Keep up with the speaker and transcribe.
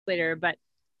later, but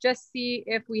just see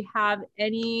if we have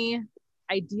any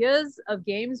ideas of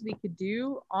games we could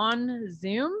do on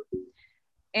Zoom.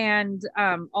 And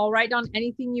I'll write down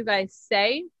anything you guys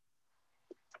say.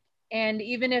 And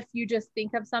even if you just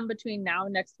think of some between now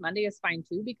and next Monday is fine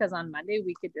too, because on Monday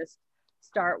we could just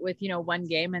start with, one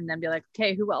game and then be like,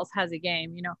 okay, who else has a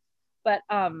game, But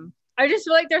I just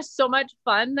feel like there's so much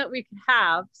fun that we could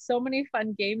have, so many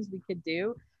fun games we could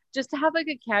do, just to have like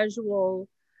a casual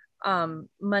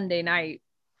Monday night,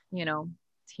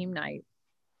 team night,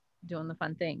 doing the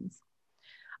fun things.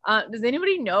 Does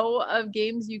anybody know of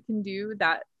games you can do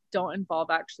that don't involve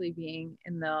actually being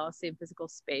in the same physical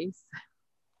space?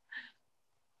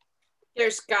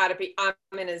 There's gotta be. I'm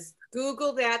gonna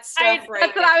Google that stuff right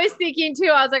That's what I was thinking too.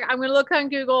 I was like, I'm gonna look on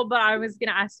Google, but I was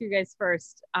gonna ask you guys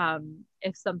first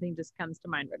if something just comes to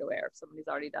mind right away, or if somebody's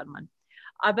already done one.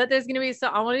 I bet there's gonna be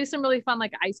I want to do some really fun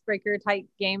like icebreaker type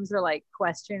games or like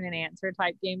question and answer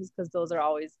type games, because those are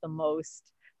always the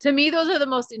most, to me, those are the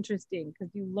most interesting,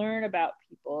 because you learn about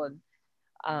people, and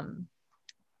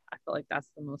I feel like that's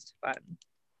the most fun.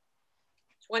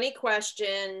 20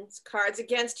 questions, Cards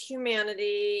Against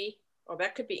Humanity. Oh,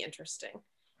 that could be interesting.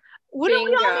 Wouldn't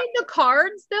we all need the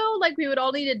cards though? Like we would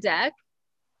all need a deck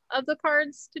of the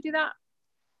cards to do that?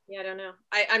 Yeah, I don't know.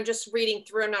 I'm just reading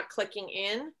through. I'm not clicking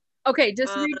in. Okay,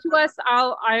 just read to us.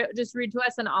 I just read to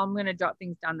us, and I'm gonna jot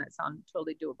things down that sound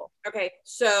totally doable. Okay,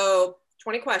 so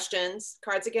 20 questions,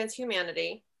 Cards Against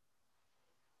Humanity,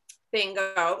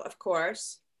 bingo, of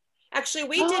course. Actually,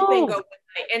 we did bingo one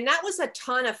night, and that was a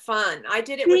ton of fun. I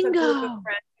did it with a group of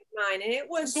friends of mine, and it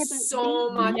was so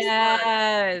much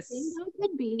fun. Bingo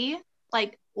could be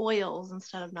like oils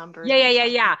instead of numbers.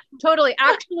 Yeah. Totally.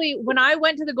 Actually, when I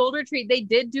went to the Gold Retreat, they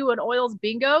did do an oils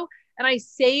bingo, and I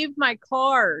saved my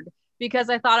card because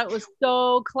I thought it was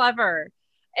so clever.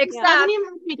 Except it doesn't even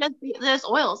have to be just there's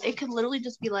oils. It could literally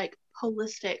just be like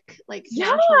holistic, like they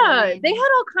had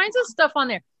all kinds of stuff on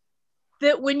there.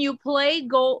 That when you play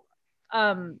bingo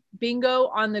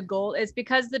on the gold, it's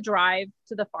because the drive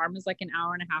to the farm is like an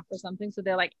hour and a half or something, so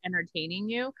they're like entertaining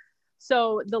you.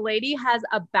 So the lady has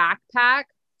a backpack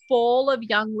full of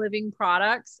Young Living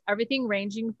products, everything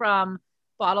ranging from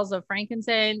bottles of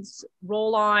frankincense,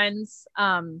 roll-ons,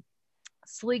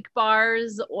 sleek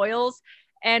bars, oils.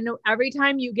 And every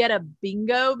time you get a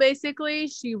bingo, basically,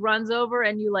 she runs over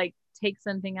and you like take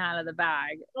something out of the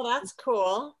bag. Well, that's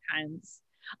cool.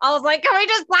 I was like, can we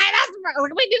just buy this?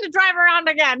 We need to drive around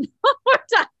again one more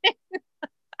time.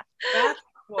 That's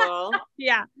cool.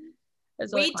 Yeah.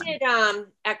 We did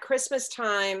at Christmas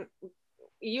time,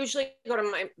 usually go to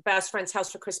my best friend's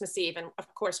house for Christmas Eve. And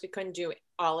of course we couldn't do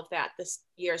all of that this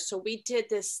year. So we did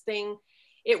this thing.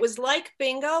 It was like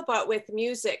bingo, but with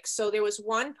music. So there was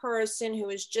one person who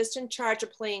was just in charge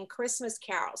of playing Christmas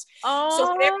carols.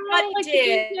 So what everybody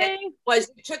did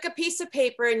was you took a piece of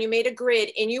paper and you made a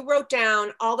grid and you wrote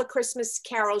down all the Christmas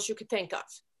carols you could think of.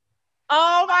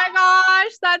 Oh my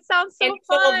gosh, that sounds so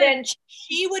fun. So then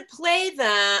she would play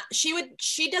that.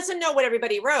 She doesn't know what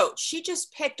everybody wrote. She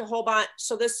just picked a whole bunch.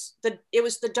 So it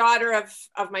was the daughter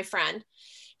of my friend.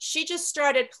 She just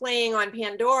started playing on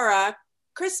Pandora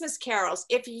Christmas carols.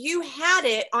 If you had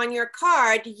it on your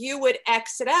card, you would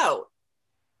X it out.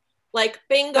 Like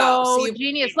bingo. Oh, so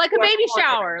genius. Like a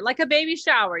baby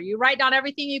shower. You write down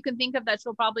everything you can think of that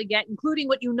she'll probably get, including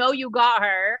what you got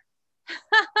her.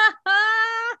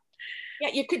 Yeah,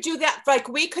 you could do that. Like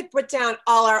we could put down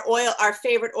all our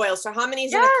favorite oils. So how many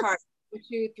is in a card? 1,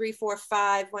 2, 3, 4,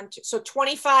 5, 1, 2. So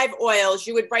 25 oils.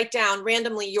 You would write down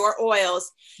randomly your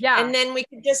oils. Yeah. And then we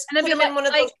could just put them in one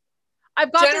of those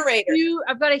generators.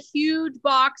 I've got a huge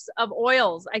box of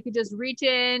oils. I could just reach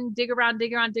in, dig around,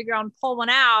 pull one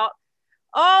out.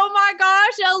 Oh my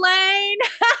gosh, Elaine.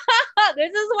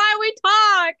 This is why we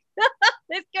talk.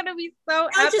 It's gonna be so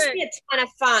epic. It'll just be a ton of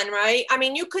fun, right? I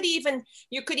mean, you could even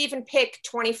pick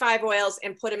 25 oils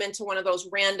and put them into one of those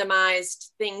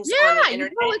randomized things on the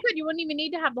internet. You probably could. You wouldn't even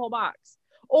need to have the whole box.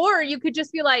 Or you could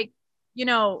just be like,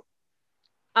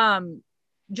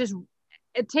 just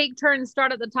take turns,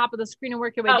 start at the top of the screen and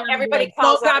work your way down. Everybody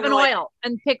go grab an oil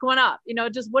and pick one up.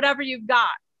 Just whatever you've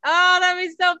got. Oh, that'd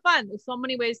be so fun. There's so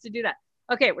many ways to do that.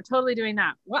 Okay, we're totally doing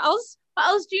that. What else?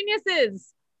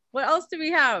 Geniuses? What else do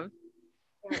we have?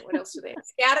 What else do they have?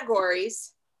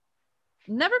 Categories.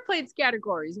 Never played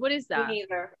Categories. What is that? Me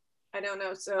neither. I don't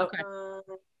know. So okay.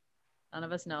 None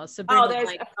of us know. Sabrina, there's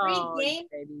a free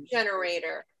game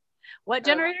generator. What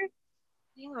generator?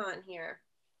 Hang on here.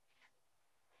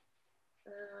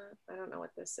 I don't know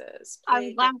what this is. I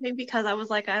was laughing because I was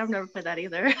like, I've never played that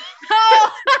either.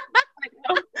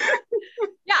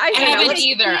 Yeah, I haven't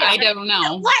either. I don't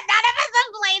know. What? None of us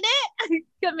have played it?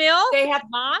 Camille? They have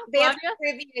Mom? they have Claudia?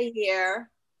 trivia here.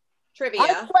 Trivia.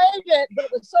 I played it, but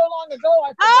it was so long ago I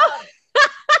forgot.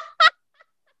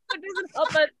 It doesn't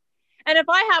help us. And if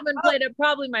I haven't played it,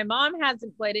 probably my mom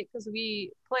hasn't played it because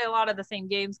we play a lot of the same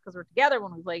games because we're together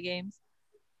when we play games.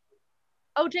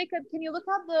 Oh, Jacob, can you look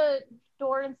out the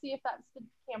door and see if that's the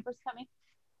campers coming?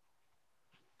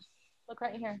 Look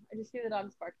right here. I just see the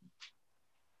dogs barking.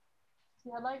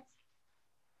 See headlights?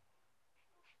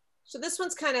 So this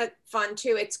one's kind of fun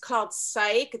too. It's called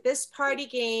Psych. This party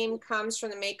game comes from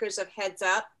the makers of Heads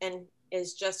Up and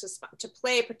is just as fun. To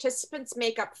play, participants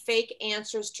make up fake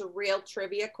answers to real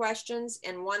trivia questions,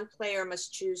 and one player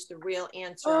must choose the real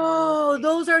answer. Oh,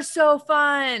 those are so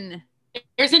fun.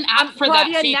 There's an app for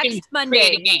Claudia, that. So you next can Monday.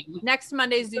 create a game. Next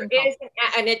Monday Zoom There call. is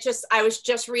and it just, I was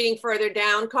just reading further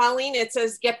down, Colleen, it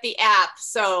says get the app.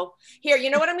 So here, you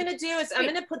know what I'm going to do is I'm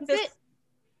going to put this,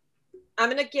 I'm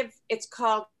going to give, it's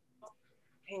called,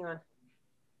 hang on.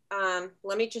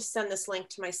 Let me just send this link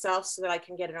to myself so that I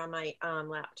can get it on my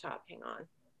laptop. Hang on.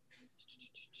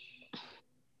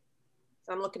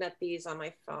 So I'm looking at these on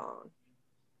my phone.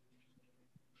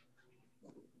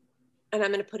 And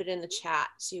I'm going to put it in the chat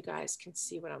so you guys can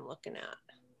see what I'm looking at.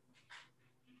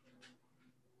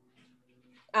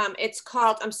 It's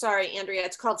called, I'm sorry, Andrea,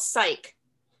 it's called Psych.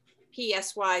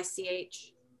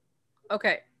 P-S-Y-C-H.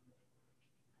 Okay.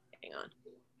 Hang on.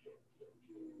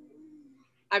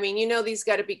 I mean, you know, these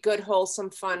got to be good,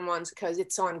 wholesome, fun ones because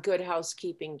it's on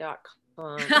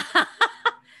goodhousekeeping.com.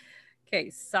 Okay,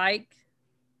 Psych.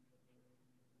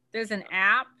 There's an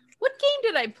app. What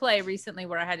game did I play recently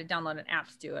where I had to download an app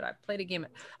to do it? I played a game.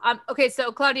 Okay,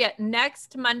 so Claudia,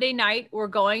 next Monday night, we're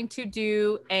going to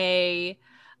do a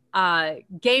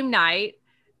game night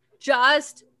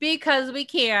just because we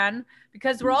can,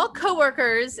 because we're all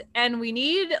coworkers and we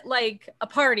need like a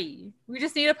party. We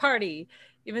just need a party,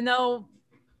 even though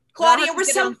Claudia, we're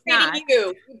celebrating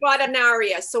you. You bought an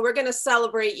Aria, so we're going to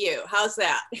celebrate you. How's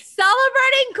that?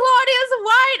 Celebrating Claudia's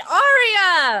white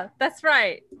Aria. That's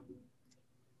right.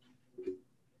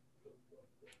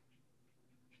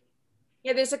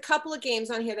 Yeah, there's a couple of games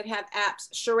on here that have apps.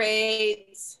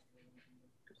 Charades.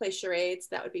 Play charades.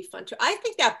 That would be fun too. I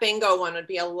think that bingo one would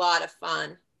be a lot of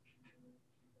fun.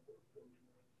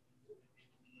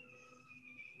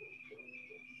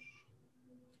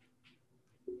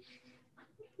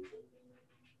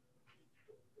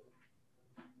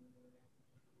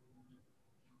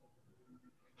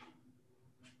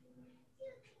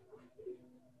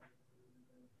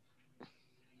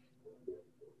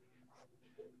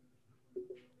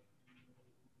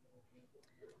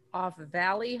 Off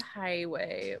Valley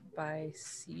Highway by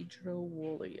Cedra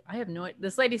Woolley. I have no idea.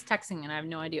 This lady's texting and I have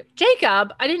no idea.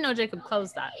 Jacob, I didn't know Jacob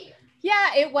closed that.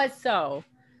 Yeah, it was so.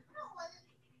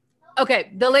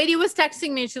 Okay, the lady was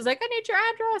texting me. She was like, I need your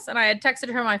address. And I had texted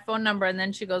her my phone number. And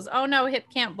then she goes, oh no, Hip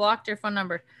can't block your phone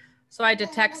number. So I had to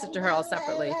text it to her all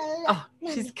separately. Oh,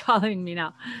 she's calling me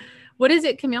now. What is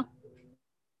it, Camille?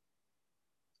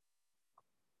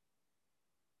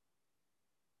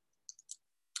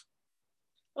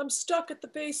 I'm stuck at the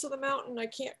base of the mountain. I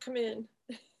can't come in.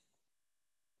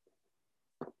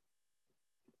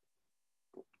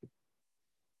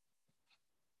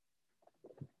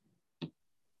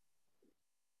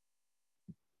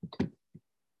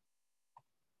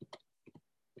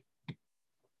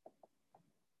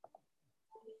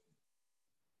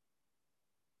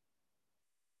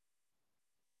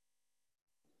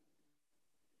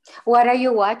 What are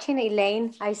you watching,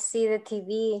 Elaine? I see the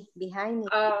TV behind you.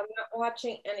 I'm not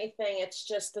watching anything. It's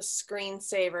just the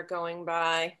screensaver going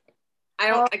by.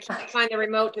 I can't find the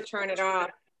remote to turn it off.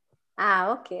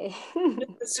 Ah, okay.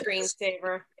 Just the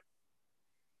screensaver.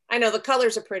 I know the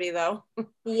colors are pretty though.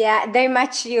 Yeah, they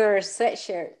match your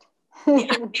sweatshirt.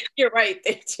 Yeah, you're right.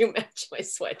 They do match my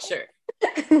sweatshirt.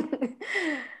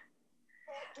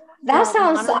 That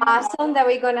sounds awesome that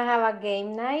we're gonna have a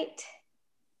game night.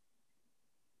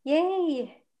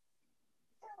 Yay.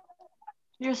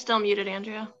 You're still muted,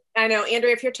 Andrea. I know.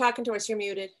 Andrea, if you're talking to us, you're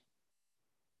muted.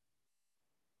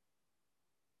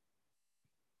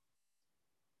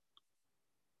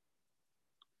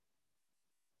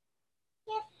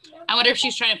 I wonder if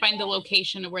she's trying to find the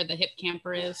location of where the Hip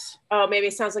camper is. Oh, maybe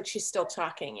it sounds like she's still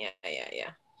talking.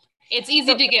 Yeah. It's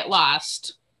easy to get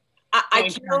lost. I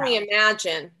can only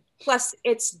imagine. Plus,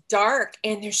 it's dark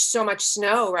and there's so much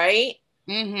snow, right?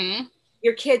 Mm-hmm.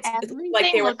 Your kids look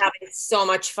like they were looks- having so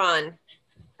much fun.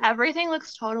 Everything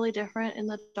looks totally different in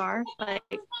the dark. Like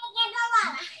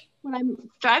when I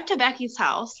drive to Becky's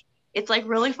house, it's like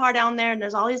really far down there and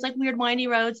there's all these like weird windy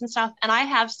roads and stuff. And I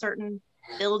have certain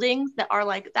buildings that are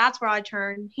like, that's where I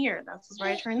turn here, that's where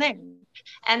I turn there.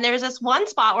 And there's this one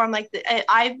spot where I'm like,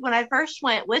 when I first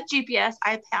went with GPS,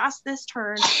 I passed this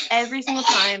turn every single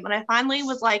time, and I finally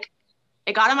was like,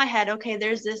 it got in my head, okay,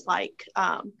 there's this like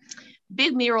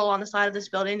big mural on the side of this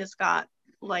building that's got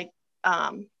like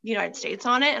United States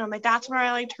on it, and I'm like, that's where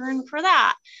I like turn for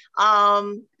that.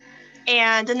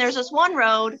 And then there's this one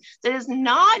road that is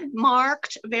not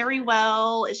marked very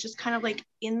well. It's just kind of like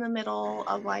in the middle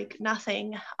of like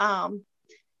nothing.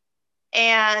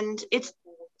 And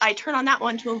I turn on that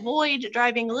one to avoid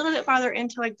driving a little bit farther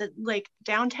into like the like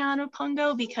downtown of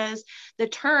Pungo, because the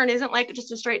turn isn't like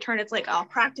just a straight turn. It's like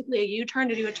practically a U-turn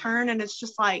to do a turn. And it's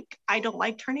just like, I don't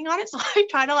like turning on it. So I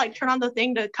try to like turn on the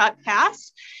thing to cut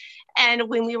past. And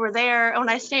when we were there, when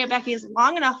I stay at Becky's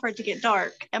long enough for it to get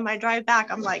dark, and my drive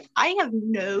back, I'm like, I have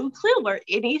no clue where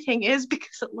anything is,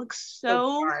 because it looks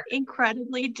so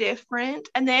incredibly different.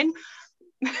 And then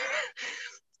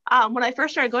when I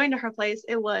first started going to her place,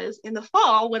 it was in the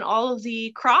fall when all of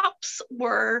the crops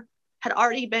had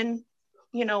already been,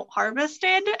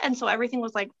 harvested. And so everything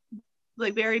was like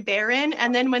very barren.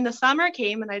 And then when the summer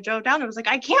came and I drove down, it was like,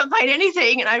 I can't find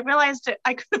anything. And I realized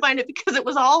I couldn't find it because it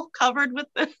was all covered with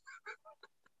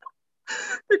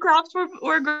the crops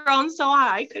were grown so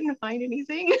high, I couldn't find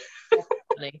anything.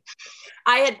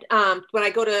 I had, when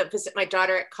I go to visit my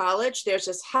daughter at college, there's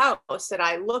this house that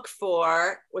I look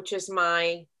for, which is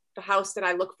the house that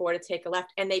I look for to take a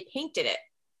left, and they painted it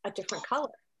a different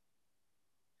color.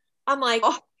 I'm like,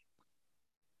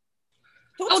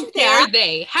 how dare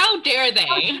they? How dare they?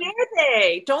 How dare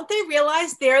they? Don't they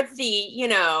realize they're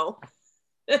the,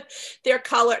 their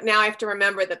color? Now I have to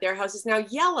remember that their house is now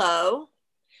yellow.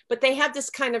 But they have this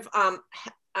kind of a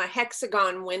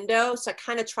hexagon window. So I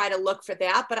kind of try to look for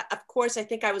that. But of course, I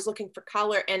think I was looking for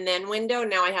color and then window.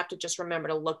 Now I have to just remember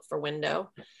to look for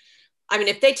window. I mean,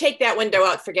 if they take that window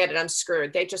out, forget it. I'm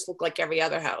screwed. They just look like every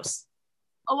other house.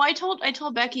 Oh, I told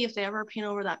Becky if they ever paint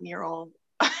over that mural,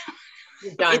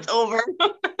 you're done. It's over.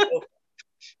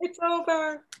 It's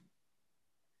over.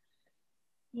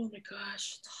 Oh my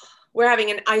gosh. We're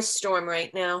having an ice storm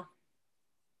right now.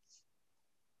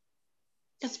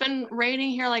 It's been raining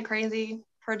here like crazy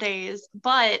for days,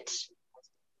 but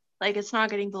like it's not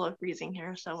getting below freezing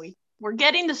here. So we're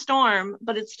getting the storm,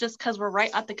 but it's just because we're right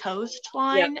at the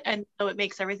coastline. Yep. And so it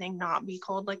makes everything not be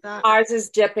cold like that. Ours is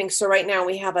dipping. So right now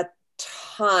we have a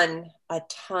ton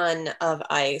of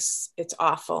ice. It's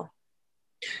awful.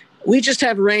 We just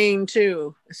have rain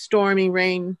too. Stormy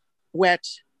rain, wet,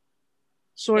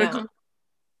 sort of,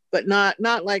 but not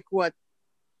like what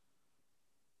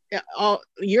all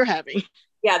you're having.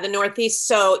 Yeah, the Northeast.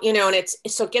 So, and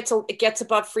it gets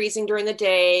above freezing during the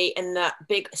day, and the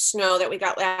big snow that we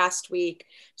got last week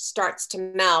starts to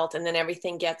melt, and then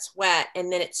everything gets wet,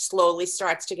 and then it slowly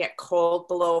starts to get cold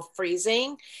below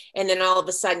freezing. And then all of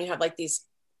a sudden you have like these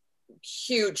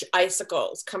huge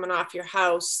icicles coming off your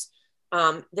house.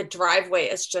 The driveway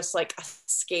is just like a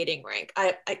skating rink.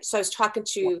 So I was talking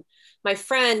to my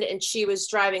friend, and she was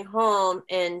driving home,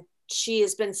 and she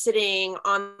has been sitting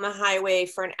on the highway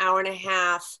for an hour and a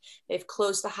half. They've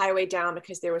closed the highway down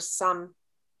because there was some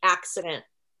accident,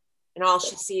 and all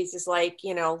she sees is like,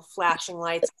 flashing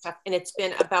lights and stuff. And it's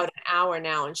been about an hour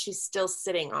now, and she's still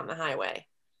sitting on the highway.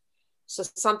 So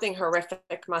something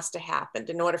horrific must have happened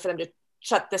in order for them to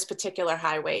shut this particular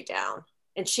highway down.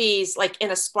 And she's like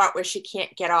in a spot where she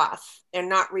can't get off. They're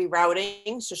not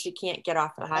rerouting, so she can't get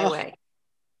off the highway.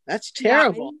 That's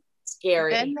terrible. Yeah,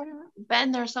 scary.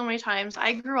 Been there so many times.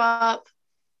 I grew up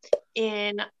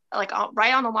in like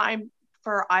right on the line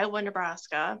for Iowa,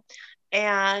 Nebraska,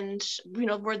 and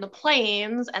we're in the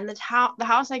plains, and the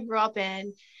house I grew up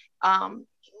in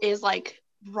is like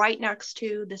right next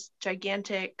to this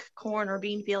gigantic corn or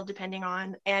bean field, depending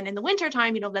on, and in the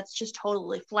wintertime, that's just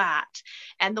totally flat,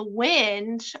 and the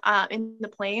wind in the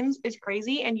plains is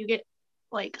crazy, and you get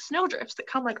like snow drifts that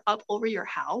come like up over your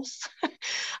house.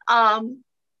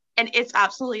 And it's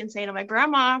absolutely insane. And my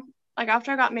grandma, like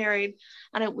after I got married,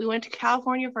 and we went to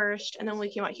California first, and then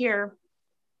we came out here.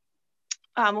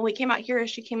 When we came out here,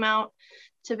 she came out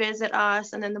to visit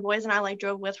us, and then the boys and I like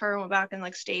drove with her and went back and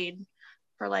like stayed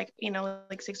for like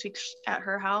 6 weeks at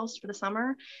her house for the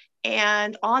summer.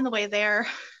 And on the way there,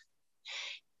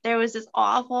 there was this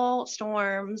awful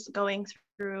storms going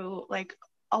through like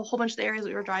a whole bunch of the areas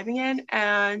we were driving in,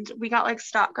 and we got like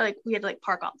stuck. Like we had to like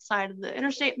park outside of the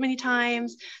interstate many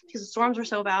times because the storms were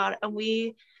so bad. And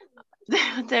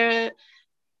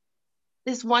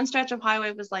this one stretch of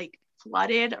highway was like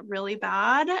flooded really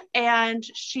bad. And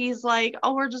she's like,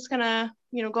 oh, we're just gonna,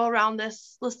 go around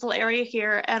this little area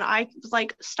here. And I was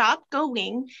like, stop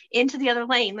going into the other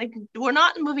lane. Like, we're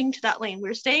not moving to that lane.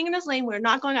 We're staying in this lane. We're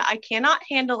not going, I cannot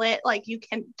handle it. Like, you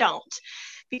don't.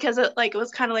 Because it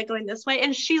was kind of like going this way.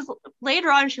 And she's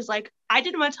later on, she's like, I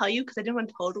didn't want to tell you because I didn't want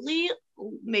to totally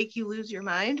make you lose your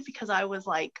mind because I was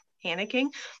like panicking.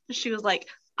 But she was like,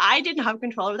 I didn't have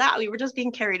control over that. We were just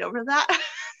being carried over that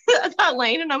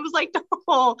lane. And I was like,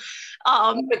 no.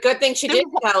 The good thing she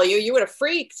didn't tell you. You would have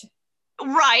freaked.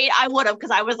 Right. I would have,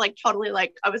 because I was like totally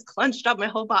like, I was clenched up my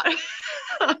whole body.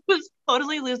 I was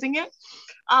totally losing it.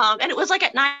 And it was like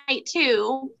at night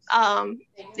too.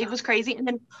 It was crazy. And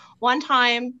then one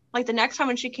time, like the next time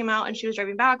when she came out and she was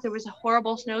driving back, there was a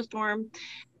horrible snowstorm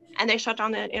and they shut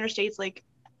down the interstates. Like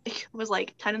it was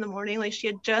like 10 in the morning. Like she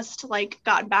had just like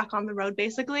gotten back on the road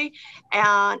basically,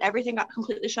 and everything got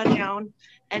completely shut down.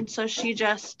 And so she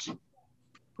just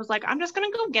was like, I'm just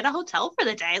going to go get a hotel for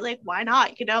the day. Like, why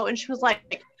not? And she was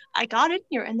like, I got in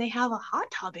here and they have a hot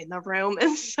tub in the room.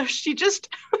 And so she just,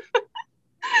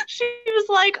 she was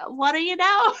like, what do you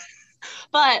know?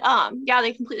 But yeah,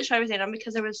 they completely shut everything down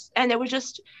because there was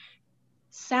just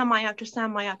semi after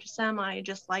semi after semi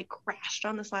just like crashed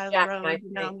on the side of the road.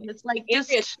 It's like,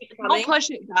 just don't push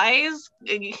it, guys.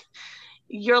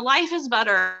 Your life is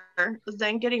better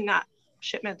than getting that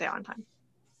shipment there on time.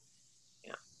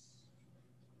 Yeah.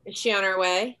 Is she on her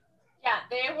way? Yeah,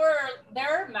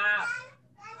 their map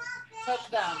took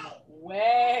them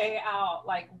way out.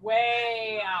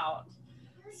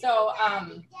 So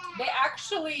they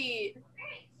actually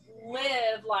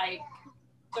live like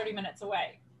 30 minutes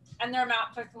away, and their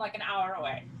map took them like an hour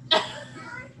away.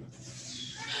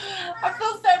 I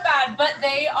feel so bad, but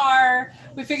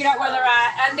we figured out where they're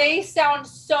at, and they sound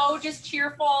so just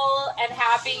cheerful and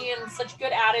happy and such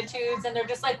good attitudes, and they're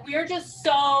just like, we're just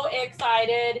so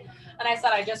excited. And I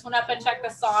said, I just went up and checked the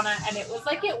sauna, and it was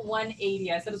like at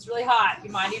 180. I said, it's really hot.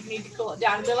 You might even need to cool it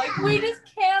down. And they're like, we just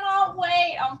cannot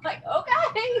wait. I'm like,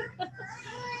 okay.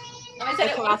 And I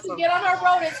said, once we get on our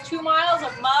road, it's 2 miles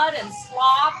of mud and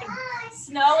slop and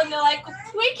snow. And they're like,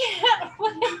 we can't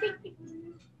wait.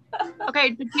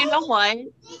 Okay, but you know what?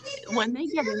 When they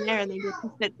get in there and they get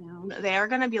to sit down, they are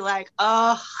going to be like,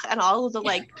 ugh, and all of the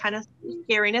like kind of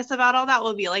scariness about all that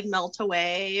will be like melt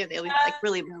away. And they'll be like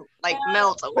really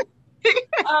melt away.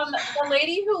 The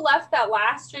lady who left that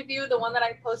last review, the one that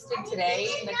I posted today,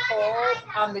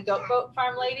 Nicole, the goat boat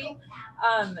farm lady,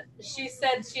 she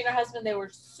said she and her husband, they were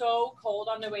so cold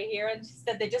on their way here, and she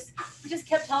said we just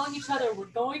kept telling each other, we're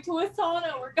going to a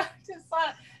sauna, we're going to a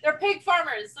sauna. They're pig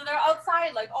farmers, so they're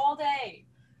outside like all day.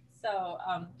 So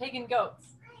pig and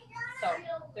goats. So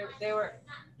they were.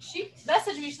 She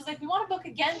messaged me. She's like, we want to book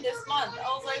again this month. I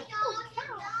was like, oh,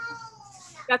 cow.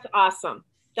 That's awesome.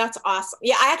 That's awesome.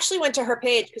 Yeah, I actually went to her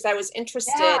page because I was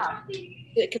interested.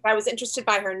 Because I was interested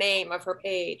by her name of her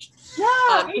page.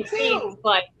 Yeah, me too.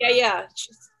 Like, yeah.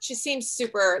 She seems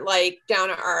super like down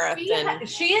to earth.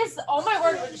 She is. Oh my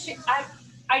word!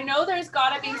 I know there's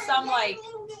got to be some like.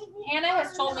 Hannah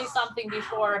has told me something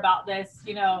before about this.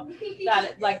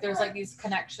 That like there's like these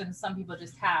connections some people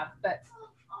just have, but.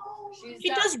 She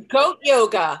does goat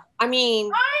yoga. I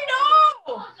mean, I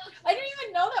know. I didn't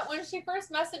even know that when she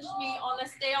first messaged me on the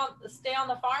stay on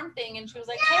the farm thing, and she was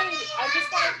like, "Hey, I just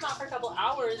want to come out for a couple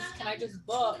hours. Can I just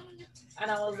book?"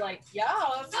 And I was like, "Yeah,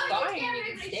 that's fine. You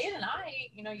can stay the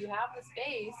night. You have the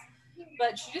space."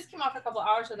 But she just came out for a couple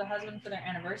hours with her husband for their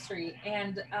anniversary,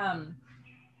 and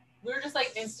we were just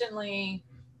like instantly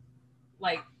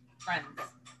like friends.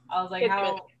 I was like,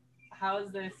 "How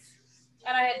is this?"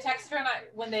 And I had texted her, and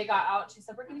when they got out, she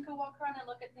said, we're going to go walk around and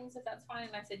look at things if that's fine.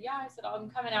 And I said, yeah. I said,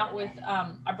 I'm coming out with,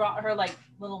 I brought her like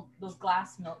those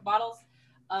glass milk bottles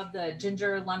of the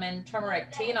ginger lemon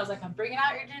turmeric tea. And I was like, I'm bringing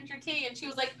out your ginger tea. And she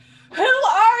was like, who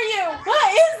are you?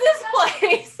 What is this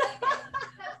place?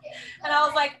 And I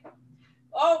was like,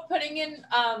 oh, putting in,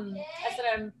 I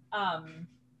said,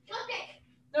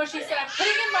 no, she said, I'm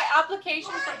putting in my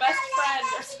application for best friend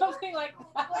or something like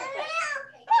that.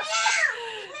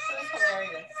 It was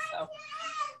hilarious. So,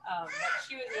 but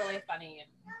she was really funny, and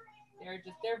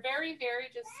they're very, very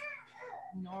just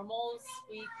normal,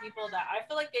 sweet people that I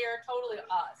feel like they are totally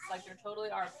us. Like they're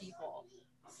totally our people.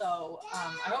 So,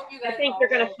 I hope you guys. I think you're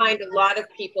going to find a lot of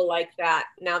people like that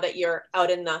now that you're out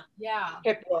in the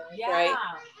hip world, right?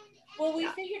 Well, we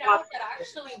figured out that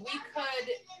actually we could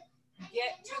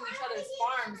get to each other's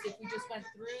farms if we just went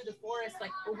through the forest,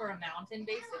 like over a mountain,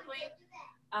 basically.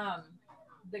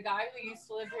 The guy who used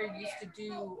to live here used to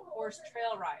do horse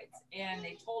trail rides, and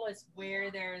they told us where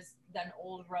there's an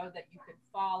old road that you could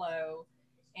follow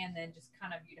and then just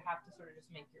kind of you'd have to sort of just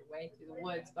make your way through the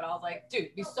woods. But I was like, dude,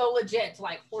 it'd be so legit to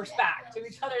like horseback to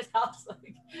each other's house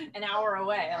like an hour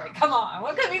away. Like, come on,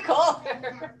 what could be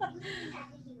cooler?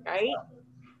 Right?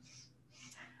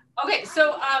 Okay,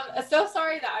 so so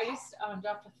sorry that I just dropped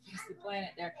off the face of the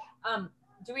planet there.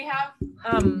 Do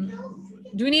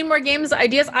we need more games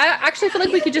ideas? I actually feel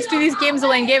like we could just do these games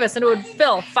Elaine gave us and it would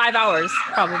fill 5 hours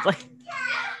probably.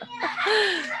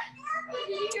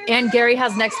 And Gary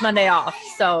has next Monday off,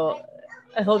 so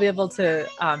he'll be able to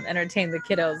entertain the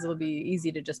kiddos. It'll be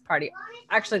easy to just party.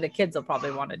 Actually, the kids will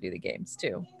probably want to do the games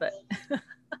too, but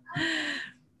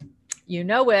you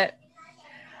know it.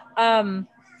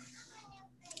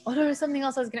 Oh, there was something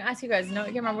else I was going to ask you guys. No, I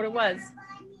can't remember what it was.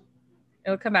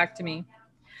 It'll come back to me.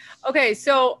 Okay,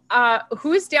 so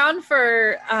who's down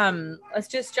for, let's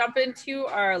just jump into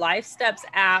our Life Steps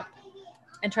app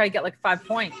and try to get like 5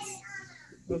 points.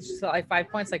 Let's just like 5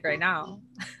 points like right now.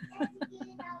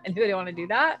 Anybody want to do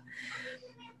that?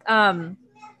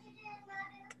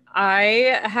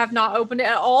 I have not opened it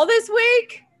at all this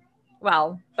week.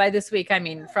 Well, by this week, I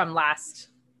mean from last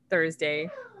Thursday.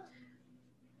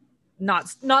 Not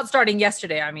starting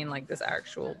yesterday. I mean like this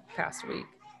actual past week.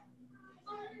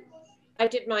 I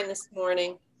did mine this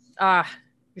morning. Ah,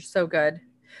 you're so good.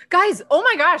 Guys, oh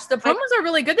my gosh, the promos are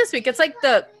really good this week. It's like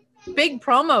the big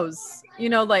promos, you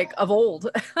know, like of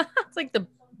old. It's like the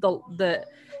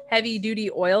heavy duty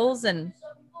oils, and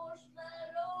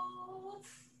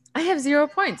I have 0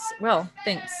 points. Well,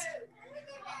 thanks.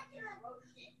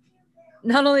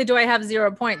 Not only do I have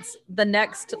 0 points, the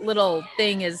next little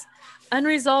thing is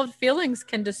unresolved feelings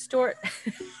can distort.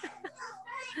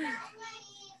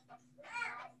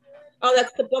 Oh,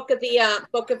 that's the book of the yeah.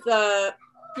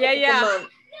 month.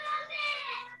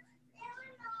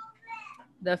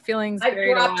 The feelings I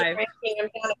buried dropped alive. it. I'm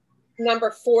down at number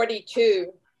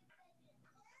 42.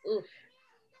 Oof.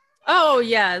 Oh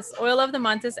yes, oil of the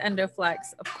month is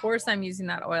Endoflex. Of course, I'm using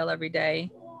that oil every day.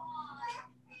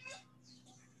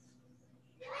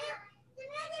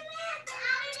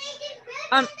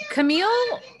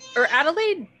 Camille or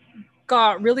Adelaide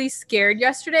got really scared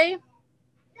yesterday.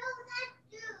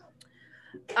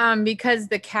 Because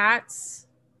the cats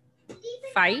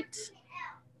fight,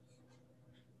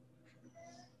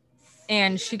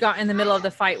 and she got in the middle of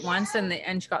the fight once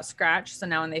and she got scratched. So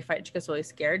now when they fight, she gets really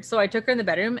scared. So I took her in the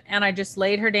bedroom and I just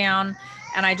laid her down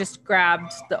and I just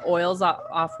grabbed the oils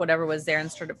off whatever was there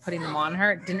and started putting them on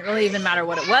her. It didn't really even matter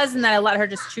what it was. And then I let her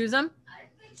just choose them.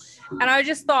 And I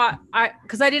just thought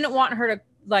because I didn't want her to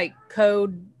like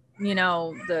code, you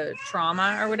know, the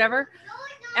trauma or whatever.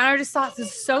 And I just thought, this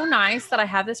is so nice that I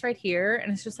have this right here.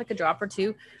 And it's just like a drop or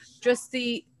two. Just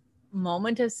the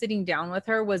moment of sitting down with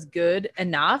her was good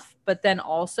enough. But then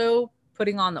also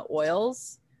putting on the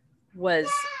oils was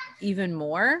even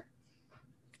more.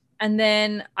 And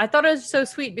then I thought it was so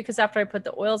sweet because after I put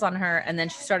the oils on her and then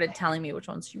she started telling me which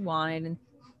ones she wanted and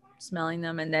smelling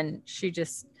them. And then she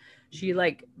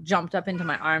like jumped up into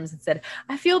my arms and said,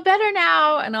 I feel better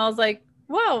now. And I was like,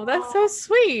 whoa, that's so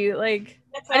sweet. Like,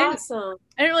 that's awesome.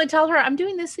 I didn't really tell her I'm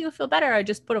doing this so you'll feel better. I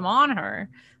just put them on her.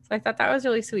 So I thought that was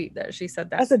really sweet that she said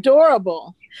that. That's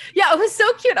adorable. Yeah, it was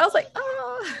so cute. I was like,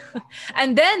 oh.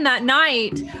 And then that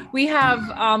night we have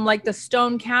like the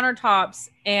stone countertops,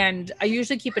 and I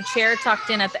usually keep a chair tucked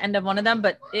in at the end of one of them,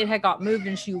 but it had got moved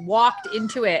and she walked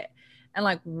into it and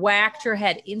like whacked her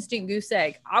head, instant goose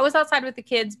egg. I was outside with the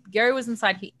kids. Gary was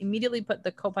inside. He immediately put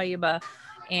the copaiba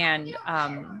and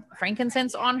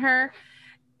frankincense on her.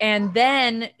 And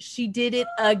then she did it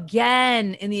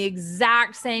again in the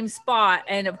exact same spot.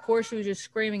 And of course she was just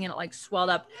screaming and it like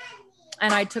swelled up.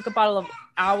 And I took a bottle of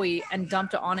Aoi and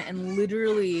dumped it on it and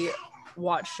literally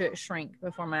watched it shrink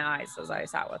before my eyes as I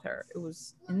sat with her. It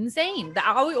was insane. The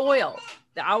Aoi oil.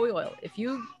 If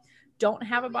you don't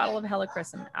have a bottle of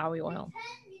Helichrysum, Aoi oil.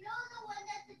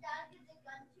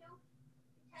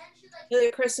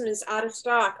 Helichrysum is out of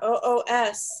stock.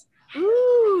 OOS.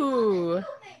 Ooh.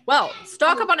 Well,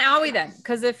 stock up on Aoi then,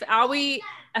 because if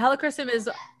Helichrysum is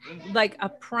like a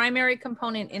primary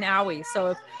component in Aoi. So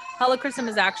if Helichrysum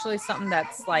is actually something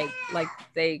that's like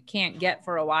they can't get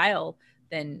for a while,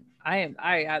 then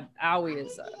Aoi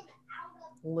is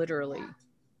literally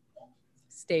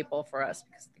staple for us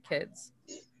because of the kids.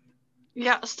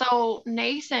 Yeah. So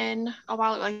Nathan, a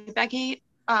while ago, like Becky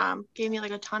gave me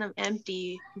like a ton of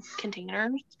empty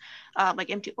containers, like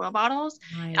empty oil bottles.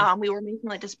 Nice. We were making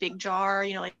like this big jar,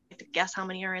 you know, like to guess how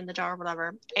many are in the jar or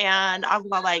whatever. And I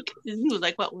was like, ooh,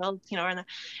 like what oils, you know, are in there.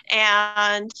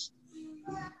 And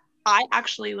I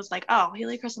actually was like, oh,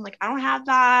 Helichrysum, like I don't have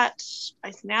that.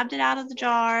 I snapped it out of the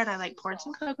jar and I like poured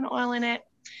some coconut oil in it.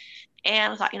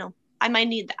 And I thought, you know, I might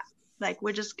need that. like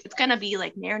it's gonna be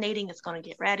like marinating, it's gonna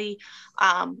get ready.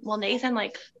 Well, Nathan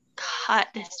like cut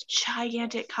this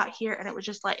gigantic cut here, and it was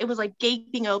just like, it was like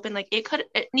gaping open, like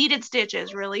it needed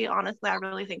stitches, really, honestly. I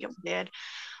really think it did.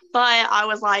 But I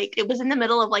was like, it was in the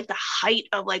middle of like the height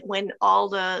of like when all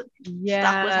the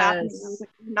stuff was happening. I was like,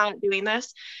 I'm not doing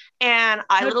this. And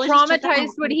I literally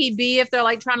traumatized would he be if they're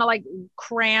like trying to like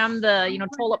cram the, you know,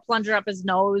 toilet plunger up his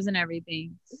nose and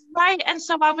everything. Right. And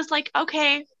so I was like,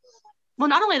 okay, well,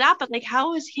 not only that, but like,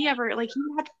 how is he ever, like, he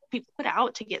had to be put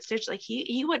out to get stitched. Like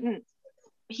he wouldn't,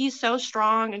 he's so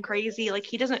strong and crazy. Like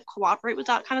he doesn't cooperate with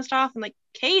that kind of stuff. And like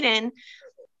Caden,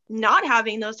 not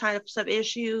having those types of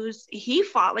issues, he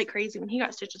fought like crazy when he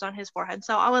got stitches on his forehead.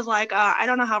 So I was like, I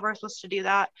don't know how we're supposed to do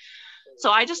that.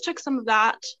 So I just took some of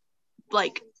that,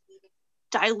 like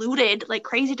diluted, like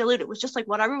crazy diluted. It was just like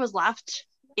whatever was left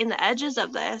in the edges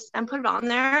of this, and put it on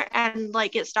there, and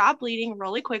like it stopped bleeding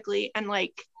really quickly. And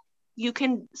like you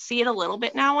can see it a little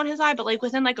bit now on his eye, but like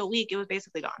within like a week, it was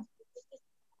basically gone.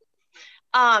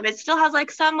 It still has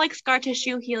like some like scar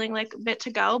tissue healing like bit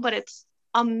to go, but it's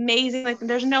amazing. Like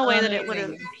there's no way that it would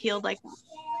have healed like that.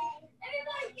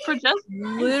 For just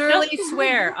literally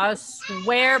swear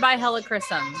by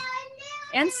helichrysum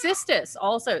and cystis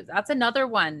also. That's another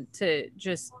one to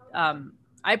just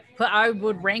I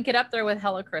would rank it up there with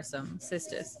helichrysum,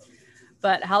 cystis,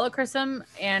 but helichrysum,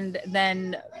 and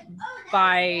then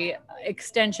by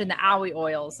extension the aloe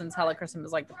oil, since helichrysum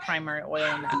is like the primary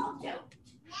oil in that.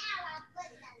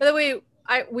 By the way,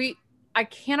 I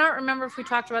cannot remember if we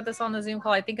talked about this on the Zoom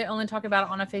call. I think I only talked about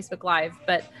it on a Facebook Live,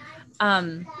 but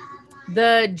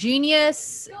the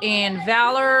Genius and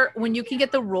Valor, when you can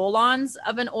get the roll-ons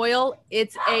of an oil,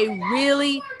 it's a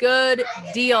really good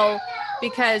deal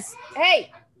because,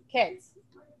 hey, kids,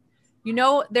 you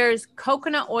know, there's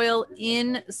coconut oil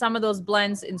in some of those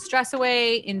blends in Stress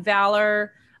Away, in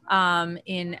Valor,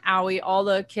 in Owie, all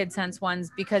the Kid Sense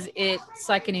ones, because it's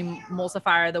like an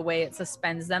emulsifier the way it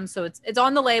suspends them. So it's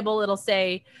on the label. It'll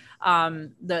say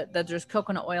that there's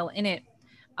coconut oil in it,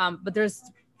 but there's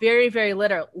very, very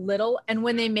little. And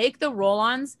when they make the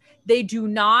roll-ons, they do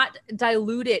not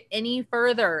dilute it any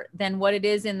further than what it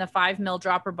is in the 5 ml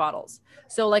dropper bottles.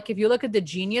 So like if you look at the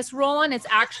Genius roll-on, it's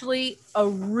actually a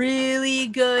really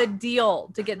good deal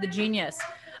to get the Genius.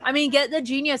 I mean, get the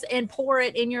Genius and pour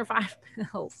it in your 5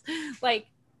 ml. Like,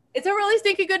 it's a really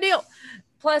stinky good deal.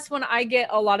 Plus, when I get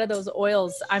a lot of those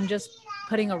oils, I'm just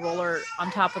putting a roller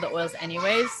on top of the oils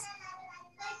anyways.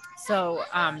 So,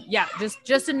 yeah,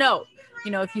 just a note.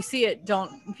 You know, if you see it,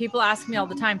 people ask me all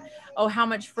the time, oh, how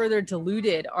much further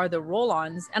diluted are the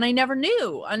roll-ons? And I never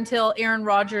knew until Aaron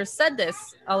Rodgers said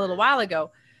this a little while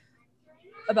ago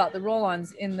about the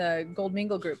roll-ons in the Gold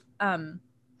Mingle group.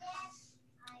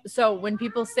 So when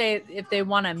people say if they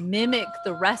want to mimic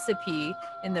the recipe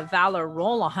in the Valor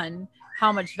roll-on,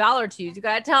 how much Valor to use, you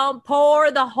got to tell them, pour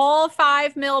the whole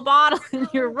 5 ml bottle in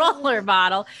your roller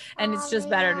bottle. And it's just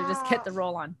better to just get the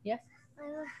roll-on. Yes.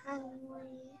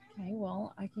 Okay,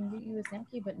 well, I can get you a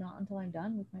Snacky, but not until I'm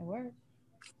done with my work.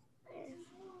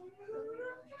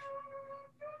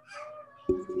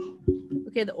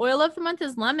 Okay, the oil of the month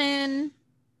is lemon.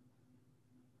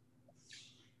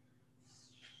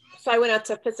 So I went out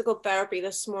to physical therapy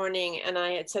this morning, and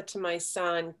I had said to my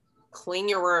son, clean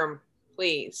your room,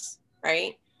 please,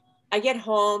 right? I get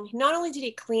home. Not only did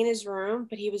he clean his room,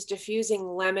 but he was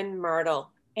diffusing lemon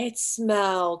myrtle. It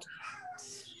smelled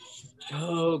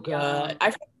so good.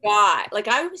 I forgot. Like,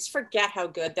 I always forget how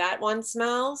good that one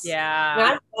smells. Yeah. And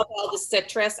I love all the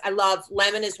citrus. I love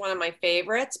lemon is one of my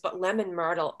favorites, but lemon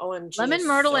myrtle, OMG. Lemon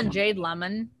myrtle and jade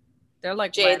lemon. They're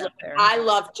like jade. Right up there. I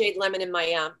love jade lemon in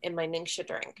my Ningxia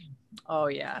drink. Oh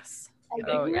yes.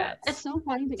 Oh yes. It's so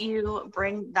funny that you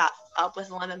bring that up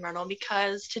with lemon myrtle,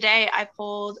 because today I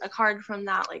pulled a card from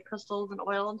that like crystals and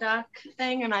oil deck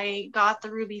thing, and I got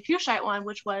the ruby fuchsite one,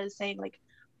 which was saying like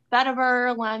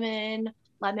vetiver,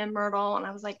 lemon myrtle, and I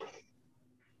was like,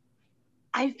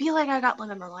 I feel like I got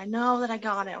lemon myrtle. I know that I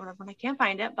got it, whatever, and I can't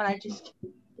find it, but I just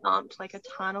dumped like a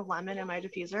ton of lemon in my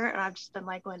diffuser, and I've just been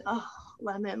like going, oh,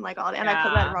 lemon, like all that, and I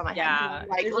put that around my head. Yeah,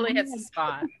 like, it really hits the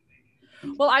spot.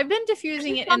 Well, I've been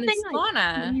diffusing it in the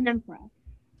sauna. Like,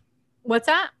 what's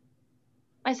that?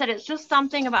 I said it's just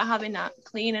something about having that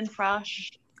clean and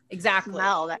fresh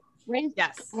smell that brings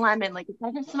lemon. Like, it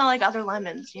doesn't smell like other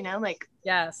lemons, you know? Like,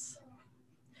 yes.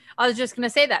 I was just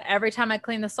gonna say that every time I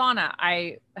clean the sauna,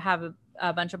 I have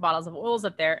a bunch of bottles of oils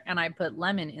up there, and I put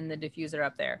lemon in the diffuser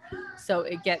up there, so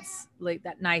it gets like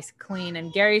that nice clean.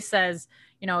 And Gary says,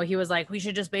 you know, he was like, we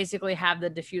should just basically have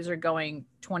the diffuser going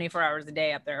 24 hours a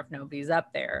day up there if nobody's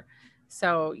up there.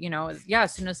 So, you know, yeah,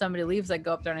 as soon as somebody leaves, I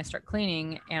go up there and I start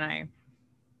cleaning, and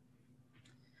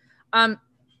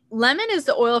Lemon is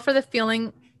the oil for the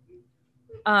feeling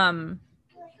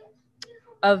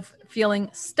of feeling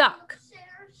stuck.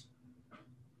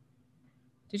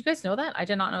 Did you guys know that? I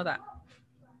did not know that.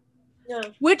 No.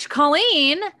 Which,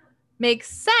 Colleen, makes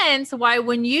sense why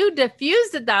when you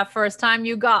diffused it that first time,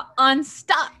 you got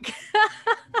unstuck.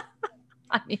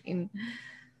 I mean,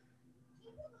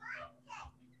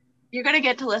 You're gonna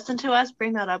get to listen to us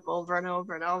bring that up over and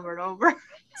over and over and over.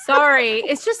 sorry.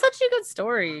 It's just such a good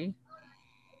story.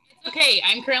 Okay,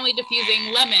 I'm currently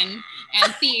diffusing lemon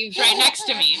and thieves right next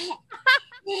to me.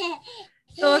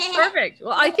 So it's perfect.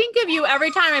 Well, I think of you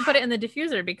every time I put it in the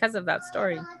diffuser because of that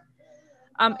story.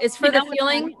 It's for the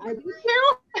feeling.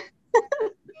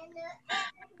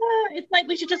 It's like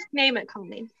we should just name it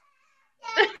Colleen.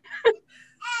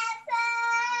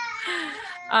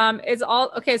 It's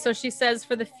all okay. So she says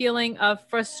for the feeling of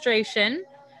frustration,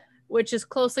 which is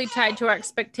closely tied to our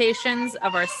expectations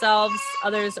of ourselves,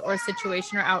 others, or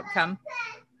situation or outcome.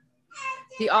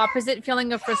 The opposite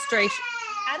feeling of frustration.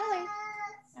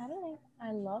 Adelaide,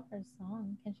 I love her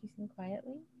song. Can she sing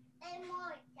quietly?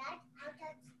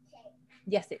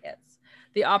 Yes, it is.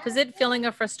 The opposite feeling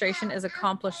of frustration is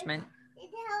accomplishment.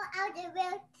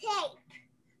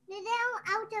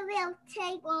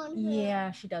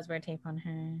 Yeah, she does wear tape on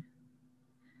her.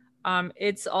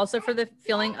 It's also for the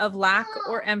feeling of lack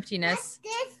or emptiness,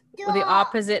 the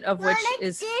opposite of which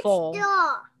is full.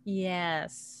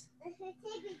 Yes.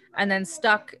 And then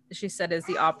stuck, she said, is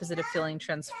the opposite of feeling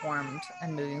transformed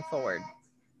and moving forward.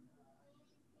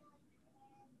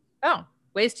 Oh,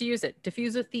 ways to use it.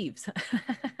 Diffuse with thieves.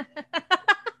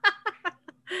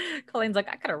 Colleen's like,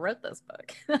 I could have wrote this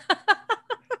book.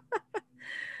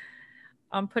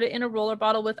 Put it in a roller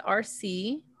bottle with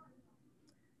RC.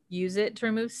 Use it to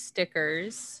remove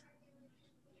stickers.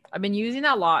 I've been using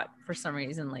that a lot for some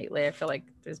reason lately. I feel like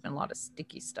there's been a lot of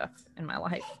sticky stuff in my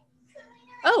life.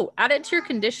 Oh, add it to your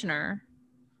conditioner.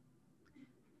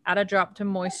 Add a drop to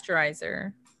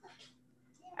moisturizer.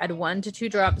 Add 1 to 2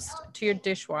 drops to your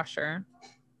dishwasher.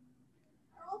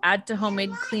 Add to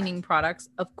homemade cleaning products,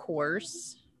 of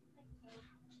course.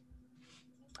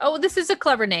 Oh, this is a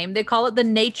clever name. They call it the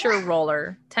Nature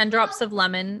Roller. 10 drops of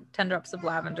lemon, 10 drops of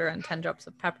lavender, and 10 drops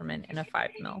of peppermint in a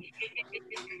 5 ml.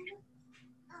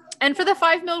 And for the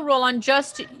 5 ml roll-on,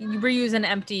 just reuse an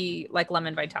empty, like,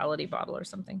 lemon Vitality bottle or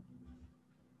something.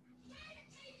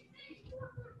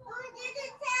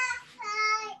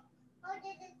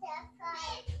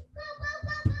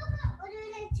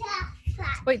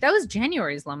 Wait, that was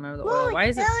January's lemon oil. Why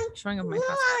is it showing up my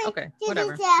passport? Okay,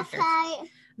 whatever. Is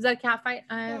that a cat fight?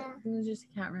 Yeah. It was just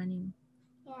a cat running.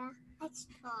 Yeah, it's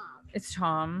Tom. It's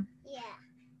Tom. Yeah.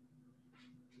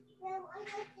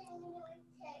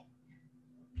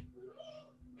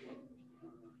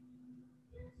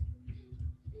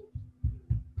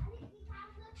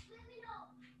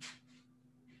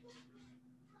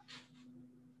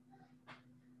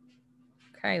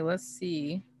 Okay, let's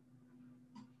see.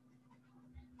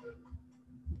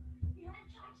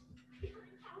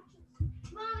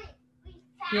 Mommy, we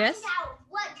found Yes? out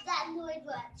what that noise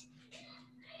was.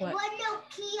 What? It wasn't no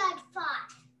Keon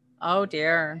fought. Oh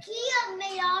dear. Keon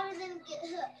made all of them get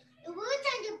hurt. It was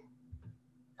like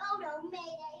oh no,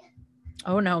 Mayday.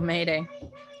 Oh no, Mayday.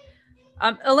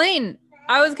 Elaine,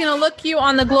 I was gonna look you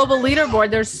on the global leaderboard.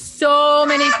 There's so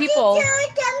many people.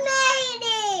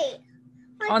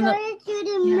 On the-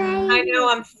 I know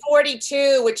I'm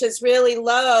 42, which is really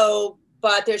low,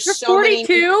 but there's You're so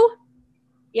 42? many.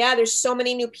 Yeah, there's so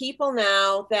many new people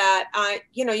now that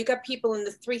you got people in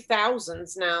the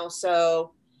 3,000s now.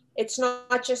 So it's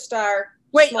not just our.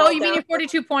 Wait, small you mean down- you're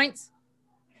 42 points?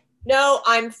 No,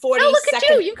 I'm 40. Oh, look at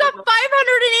you. You've got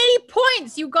 580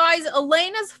 points. You guys,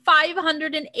 Elena's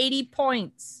 580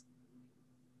 points.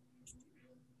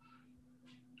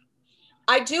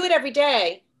 I do it every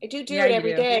day. I do Yeah, it you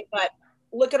every do. day, but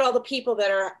look at all the people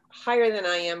that are higher than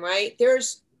I am, right?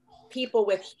 There's people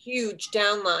with huge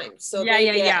downlines. So Yeah, they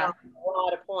yeah, get yeah. a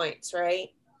lot of points, right?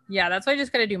 Yeah, that's why I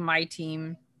just got to do my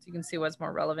team so you can see what's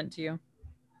more relevant to you.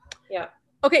 Yeah.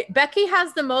 Okay, Becky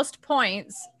has the most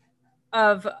points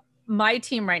of my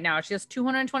team right now. She has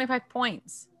 225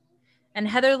 points. And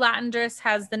Heather Latendress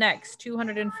has the next,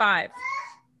 205.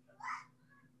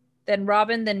 Then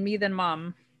Robin, then me, then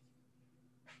Mom.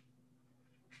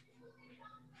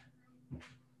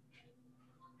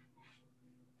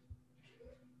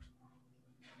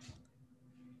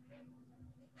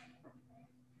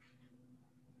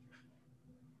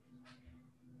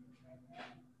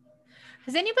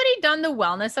 Has anybody done the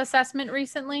wellness assessment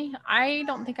recently? I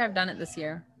don't think I've done it this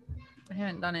year. I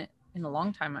haven't done it in a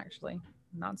long time, actually.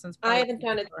 Not since I haven't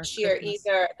done it this year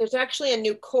either. There's actually a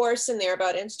new course in there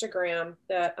about Instagram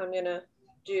that I'm gonna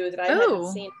do that I haven't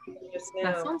seen just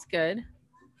now. That sounds good.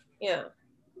 Yeah.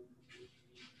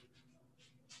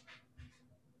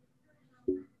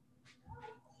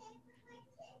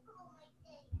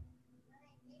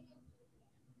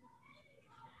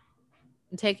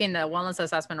 I'm taking the wellness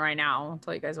assessment right now. I'll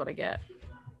tell you guys what I get.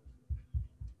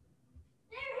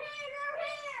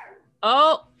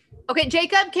 Oh, okay,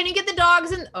 Jacob, can you get the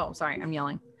dogs in? Oh, sorry, I'm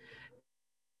yelling.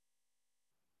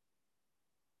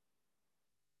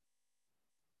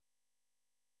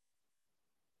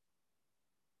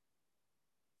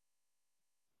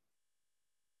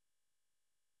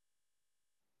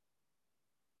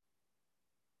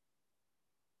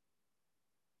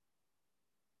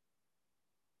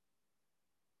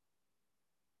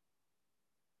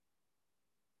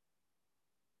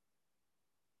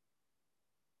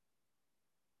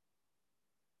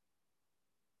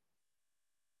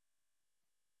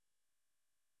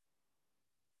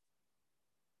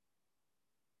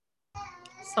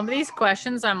 Some of these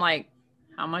questions, I'm like,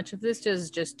 how much of this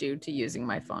is just due to using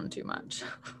my phone too much?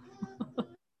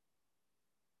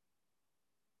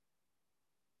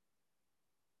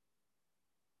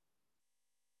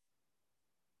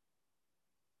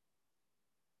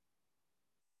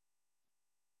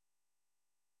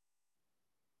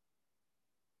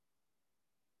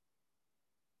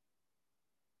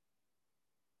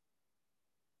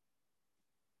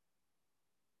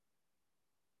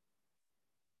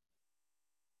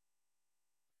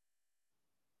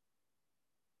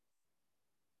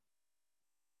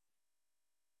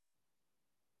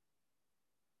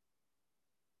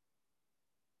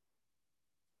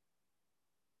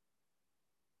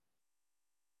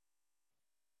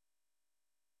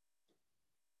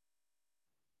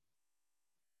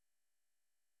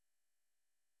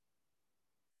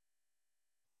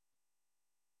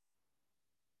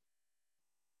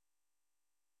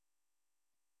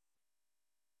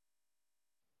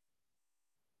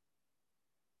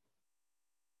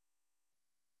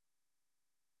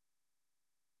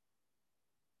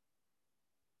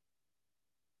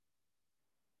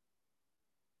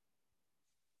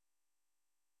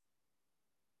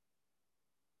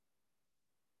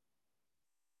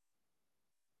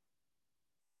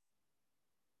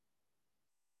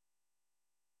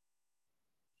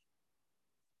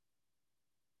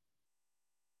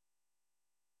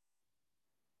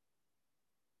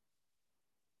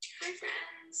 Hi,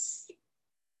 friends.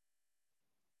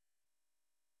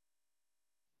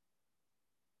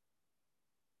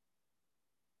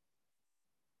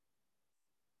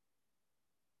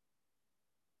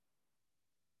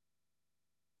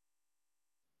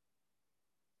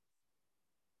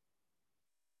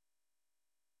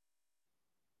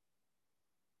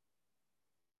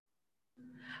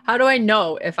 How do I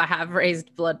know if I have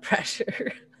raised blood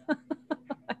pressure?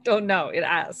 I don't know. It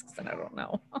asks, and I don't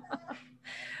know.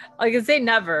 I can say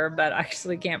never, but I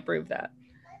actually can't prove that.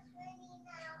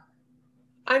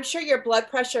 I'm sure your blood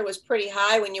pressure was pretty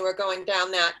high when you were going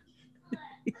down that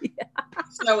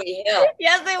snowy hill.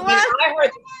 Yes, it was. I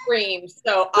heard the screams,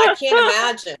 so I can't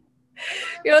imagine.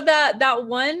 You know that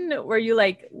one where you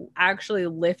like actually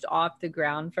lift off the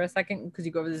ground for a second because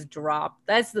you go over this drop.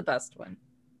 That's the best one.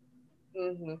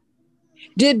 Mm-hmm.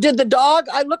 Did the dog?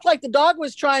 I looked like the dog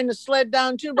was trying to sled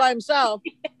down too by himself.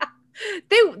 Yeah.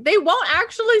 They won't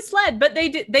actually sled, but they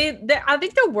did. They I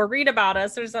think they're worried about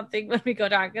us or something when we go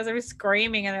down because they're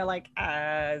screaming and they're like,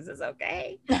 "Is this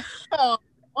okay?" Oh.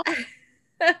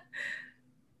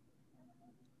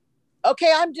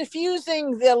 Okay, I'm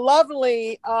diffusing the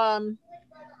lovely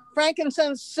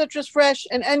frankincense, citrus fresh,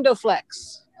 and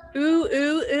Endoflex. Ooh.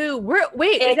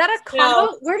 Wait, is that a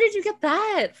combo? Where did you get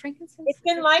that? Frankincense? It's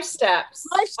in Life Steps.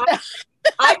 Life Steps.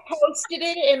 I posted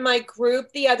it in my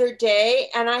group the other day,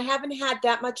 and I haven't had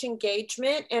that much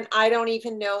engagement, and I don't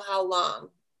even know how long.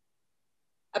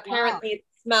 Apparently, It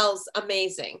smells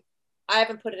amazing. I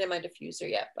haven't put it in my diffuser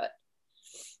yet, but.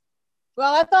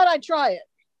 Well, I thought I'd try it.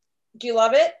 Do you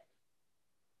love it?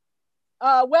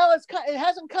 Well, it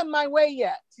hasn't come my way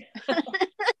yet. It's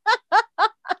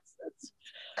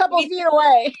a couple feet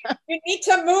away. You need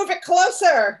to move it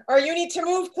closer, or you need to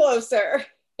move closer.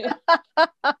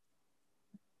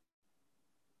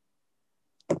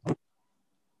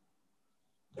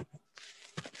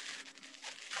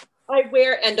 I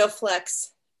wear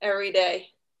Endoflex every day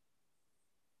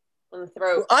on the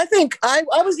throat. I think I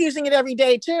was using it every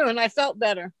day too, and I felt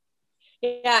better.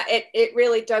 Yeah, it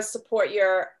really does support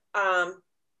your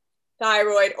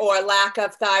thyroid or lack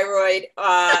of thyroid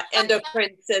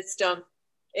endocrine system.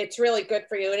 It's really good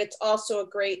for you, and it's also a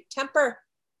great temper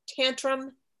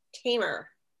tantrum tamer.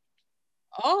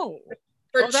 Oh,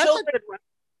 For that's a children, good one.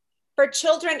 for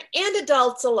children and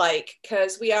adults alike,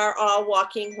 because we are all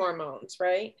walking hormones,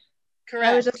 right? Correct.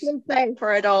 I was just gonna say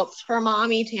for adults, for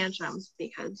mommy tantrums,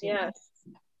 because you know. Yes.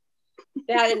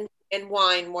 That and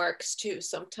wine works too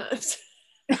sometimes.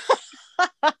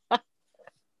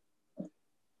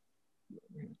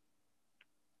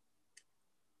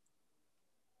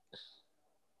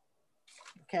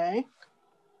 Okay.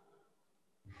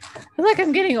 I feel like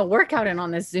I'm getting a workout in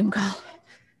on this Zoom call.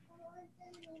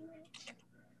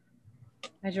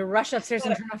 I had to rush upstairs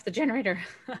and turn off the generator.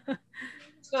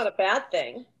 It's not a bad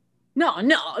thing. No,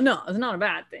 it's not a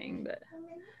bad thing, but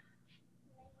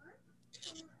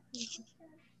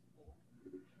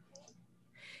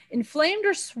inflamed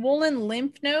or swollen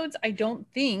lymph nodes, I don't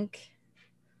think.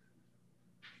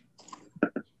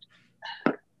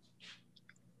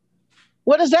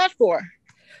 What is that for?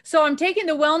 So I'm taking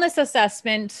the wellness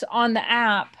assessment on the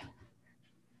app.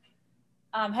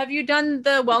 Have you done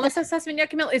the wellness assessment yet,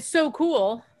 Camille? It's so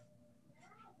cool.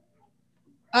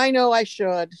 I know I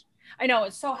should. I know,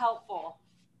 it's so helpful.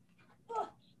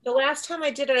 The last time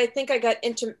I did it, I think I got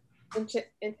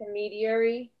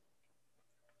intermediary.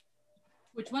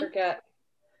 Which one? Forget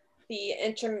the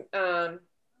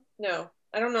no,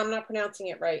 I don't know. I'm not pronouncing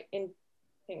it right. Hang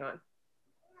on.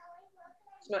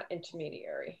 It's not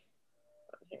intermediary.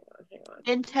 Hang on.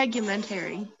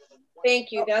 Integumentary.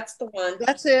 Thank you. That's the one.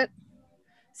 That's it.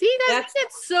 See, you guys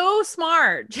get so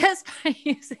smart just by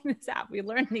using this app. We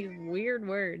learn these weird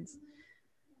words.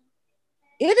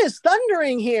 It is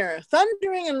thundering here.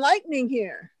 Thundering and lightning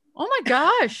here. Oh my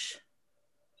gosh.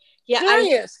 Yeah,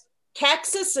 Serious.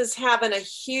 Texas is having a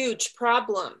huge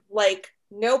problem. Like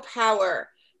no power.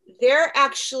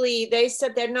 They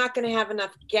said they're not going to have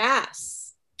enough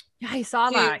gas. Yeah, I saw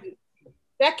that.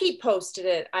 Becky posted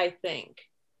it, I think.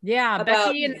 Yeah,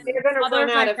 Becky and they're going to other run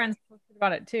out of friends posted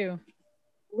about it too.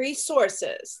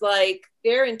 Resources. Like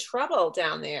they're in trouble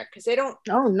down there because they don't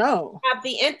have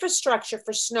the infrastructure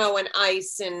for snow and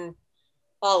ice and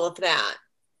all of that.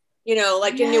 You know,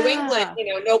 like in New England,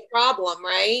 you know, no problem,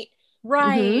 right?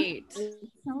 Right. So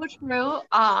true.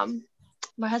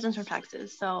 My husband's from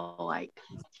Texas, so like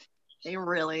they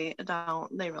really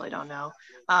don't know.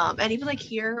 And even like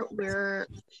here we're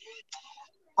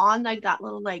on like that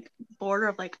little like border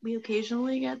of like we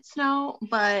occasionally get snow,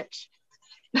 but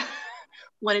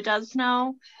when it does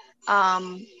snow,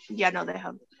 they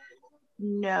have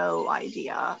no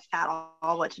idea at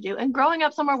all what to do. And growing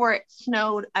up somewhere where it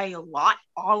snowed a lot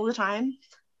all the time,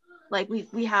 like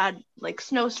we had like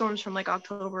snowstorms from like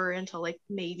October until like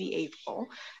maybe April.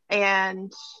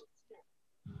 And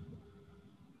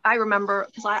I remember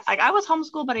because I was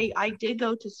homeschooled, but I did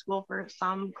go to school for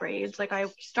some grades. Like I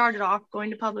started off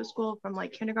going to public school from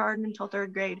like kindergarten until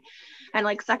third grade, and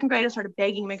like second grade I started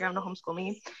begging my grandma to homeschool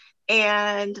me.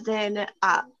 And then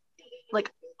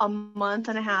like a month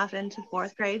and a half into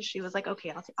fourth grade, she was like,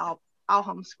 okay, I'll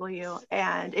homeschool you.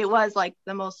 And it was like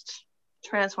the most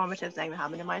transformative thing that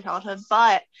happened in my childhood.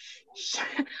 But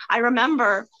I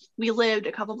remember we lived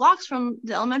a couple blocks from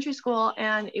the elementary school,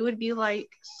 and it would be like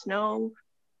snow,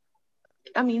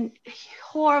 I mean,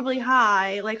 horribly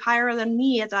high, like higher than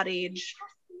me at that age.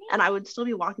 And I would still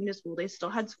be walking to school. They still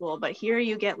had school, but here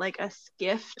you get like a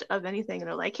gift of anything. And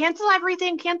they're like, cancel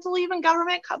everything, cancel even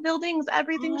government buildings,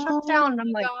 everything shuts down. And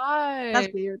I'm like,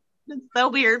 that's weird. It's so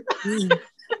weird.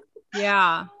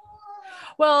 Yeah.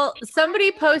 Well,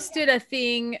 somebody posted a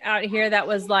thing out here that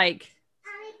was like,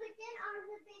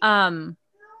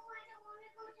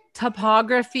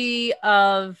 topography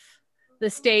of the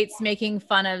states making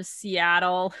fun of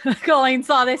Seattle. Colleen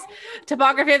saw this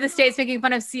topography of the states making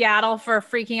fun of Seattle for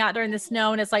freaking out during the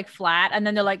snow, and it's like flat, and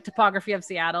then they're like topography of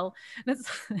Seattle, and it's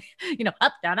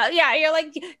up, down, up. Yeah, you're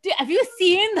like, have you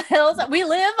seen the hills? We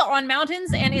live on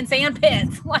mountains and in sand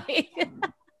pits. Like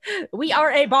we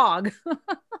are a bog.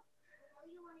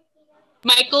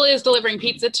 Michael is delivering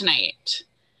pizza tonight,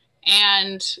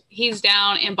 and he's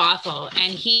down in Bothell,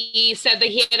 and he said that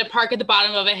he had to park at the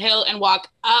bottom of a hill and walk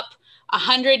up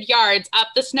 100 yards up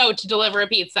the snow to deliver a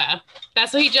pizza.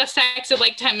 That's what he just texted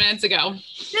like 10 minutes ago.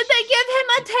 Did they give him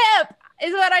a tip?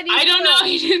 Is what I need. I don't know.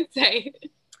 He didn't say.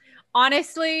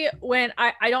 Honestly, when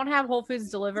I don't have Whole Foods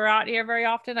deliver out here very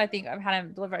often, I think I've had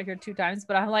him deliver out here 2 times,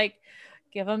 but I'm like,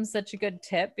 give him such a good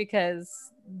tip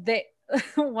because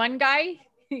one guy,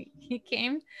 he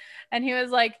came and he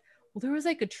was like, well, there was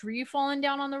like a tree falling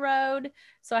down on the road.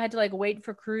 So I had to like wait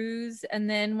for crews. And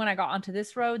then when I got onto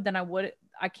this road, then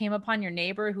I came upon your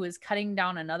neighbor who was cutting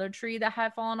down another tree that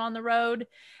had fallen on the road.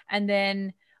 And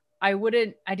then I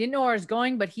didn't know where I was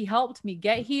going, but he helped me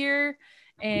get here.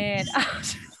 And I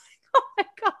was just like, oh my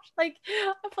gosh, Like,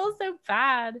 I feel so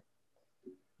bad.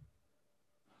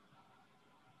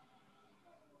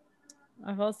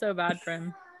 I felt so bad for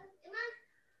him.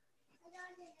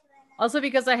 Also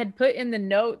because I had put in the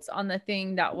notes on the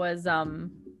thing that was,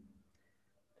 you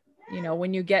know,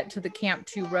 when you get to the Camp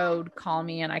 2 road, call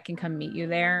me and I can come meet you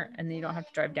there and then you don't have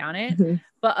to drive down it. Mm-hmm.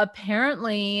 But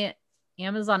apparently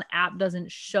Amazon app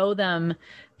doesn't show them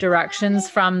directions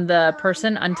from the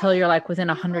person until you're like within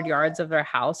 100 yards of their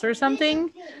house or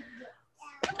something.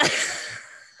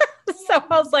 So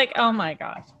I was like, oh my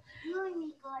gosh.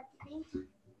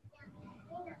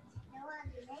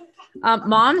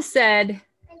 Mom said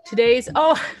today's,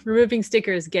 removing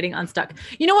stickers, getting unstuck.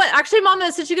 You know what? Actually, Mom,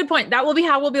 that's such a good point. That will be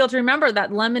how we'll be able to remember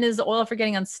that lemon is the oil for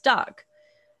getting unstuck,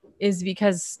 is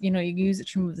because, you know, you use it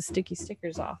to remove the sticky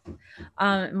stickers off.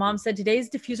 Mom said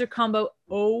today's diffuser combo.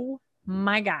 Oh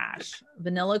my gosh.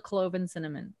 Vanilla, clove, and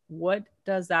cinnamon. What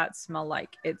does that smell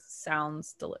like? It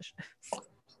sounds delicious.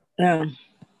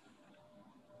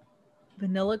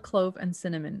 Vanilla, clove, and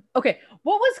cinnamon. Okay.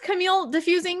 What was Camille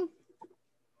diffusing?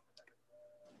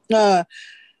 The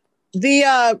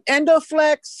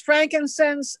Endoflex,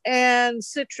 frankincense, and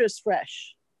citrus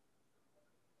fresh.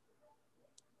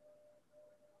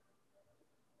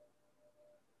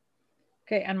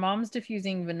 Okay, and Mom's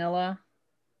diffusing vanilla,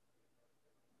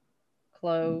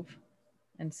 clove,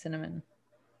 and cinnamon.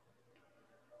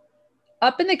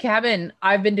 Up in the cabin,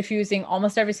 I've been diffusing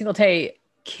almost every single day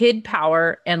Kid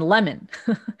Power and lemon,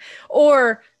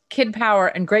 or Kid Power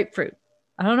and grapefruit.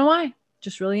 I don't know why.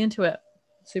 Just really into it.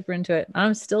 Super into it.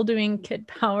 I'm still doing Kid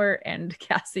Power and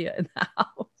Cassia in the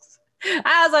house,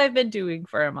 as I've been doing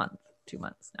for a month, 2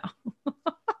 months now.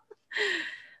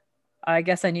 I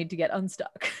guess I need to get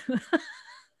unstuck.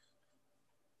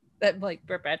 I'm like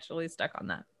perpetually stuck on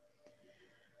that.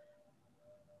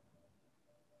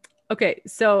 Okay,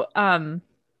 so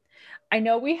I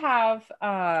know we have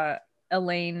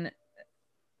Elaine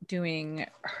doing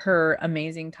her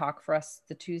amazing talk for us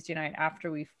the Tuesday night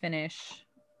after we finish.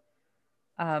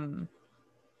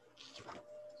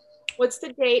 What's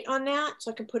the date on that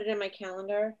so I can put it in my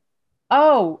calendar?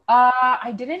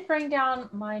 I didn't bring down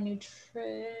my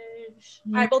nutrition.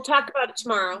 All right, we'll talk about it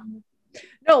tomorrow.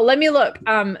 No, let me look.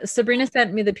 Sabrina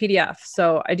sent me the PDF,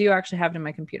 so I do actually have it in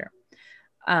my computer.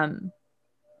 But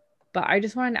I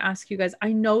just wanted to ask you guys,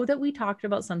 I know that we talked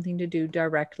about something to do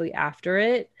directly after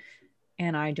it,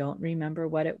 and I don't remember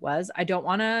what it was.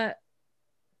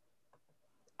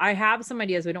 I have some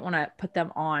ideas. We don't want to put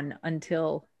them on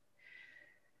until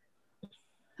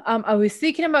I was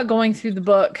thinking about going through the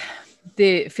book,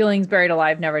 The Feelings Buried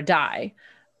Alive Never Die.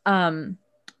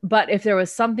 But if there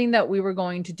was something that we were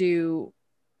going to do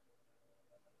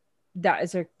that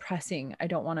is pressing, I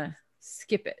don't want to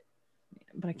skip it,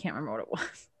 but I can't remember what it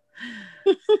was.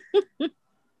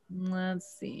 Let's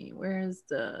see. Where's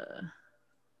the...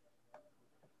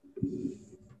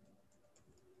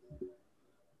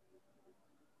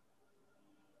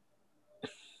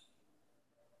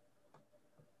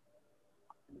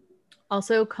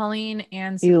 Also, Colleen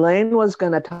and Elaine was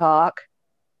going to talk.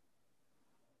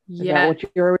 Yeah. Is that what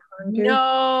you're referring to?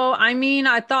 No, I mean,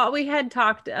 I thought we had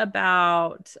talked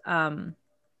about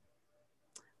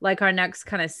like our next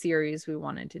kind of series we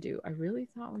wanted to do. I really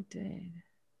thought we did.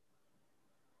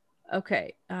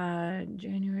 Okay.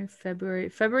 January, February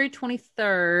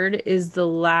 23rd is the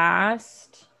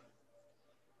last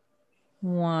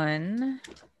one.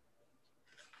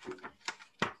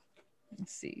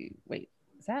 Let's see. Wait,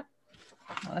 is that?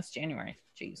 Oh, that's January.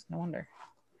 Jeez, no wonder.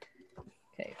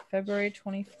 Okay, February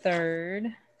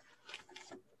 23rd.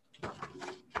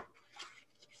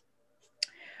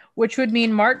 Which would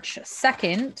mean March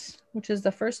 2nd, which is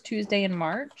the first Tuesday in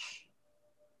March.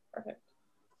 Perfect.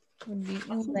 Would be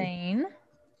Elaine.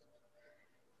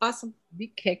 Awesome. Be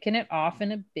kicking it off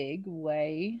in a big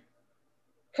way.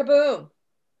 Kaboom.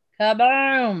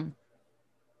 Kaboom.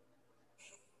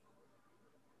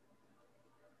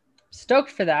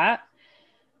 Stoked for that.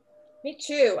 Me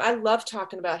too. I love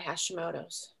talking about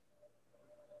Hashimoto's.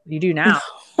 You do now.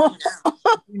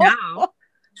 Now.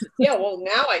 Yeah, well,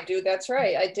 now I do. That's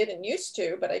right. I didn't used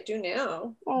to, but I do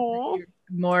now. Oh,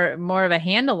 more of a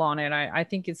handle on it. I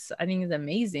think it's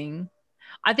amazing.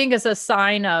 I think it's a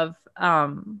sign of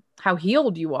how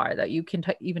healed you are that you can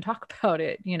even talk about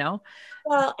it. You know.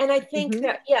 Well, and I think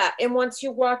that and once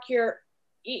you walk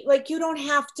like you don't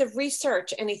have to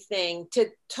research anything to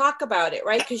talk about it,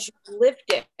 right? Because you lived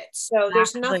it. So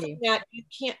there's nothing that you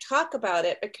can't talk about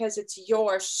it because it's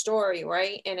your story,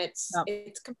 right? And it's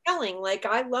compelling. Like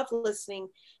I love listening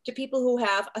to people who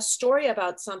have a story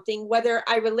about something, whether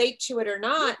I relate to it or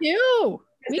not. Me too.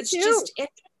 It's just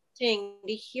interesting refreshing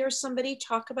to hear somebody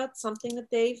talk about something that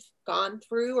they've gone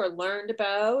through or learned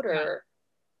about, or,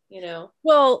 you know.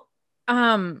 Well,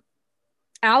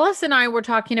 Alice and I were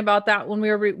talking about that when we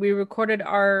recorded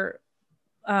our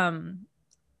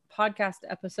podcast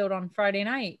episode on Friday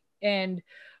night, and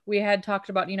we had talked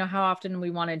about, you know, how often we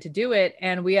wanted to do it,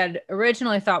 and we had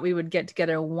originally thought we would get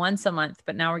together once a month,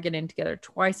 but now we're getting together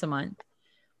twice a month.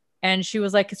 And she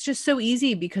was like, it's just so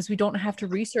easy because we don't have to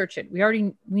research it. We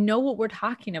know what we're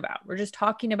talking about. We're just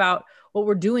talking about what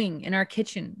we're doing in our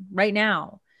kitchen right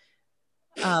now.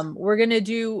 We're going to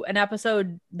do an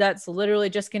episode that's literally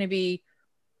just going to be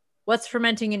what's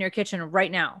fermenting in your kitchen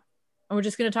right now. And we're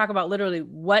just going to talk about literally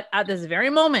what at this very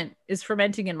moment is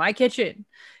fermenting in my kitchen,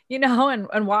 you know,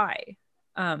 and why.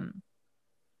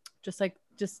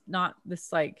 Just not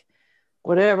this like,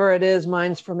 whatever it is,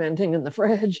 mine's fermenting in the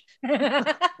fridge.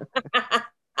 That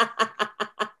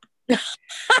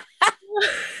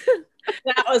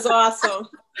was awesome.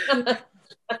 At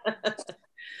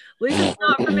least it's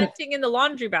not fermenting in the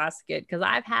laundry basket, because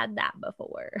I've had that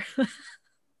before.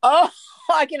 Oh,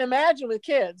 I can imagine with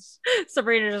kids.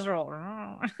 Sabrina just rolled.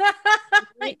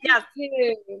 Yeah,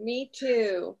 me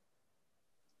too.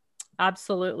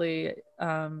 Absolutely.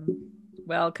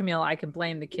 Well, Camille, I can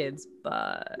blame the kids,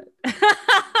 but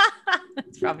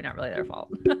it's probably not really their fault.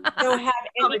 So have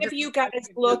any of you guys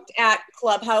looked at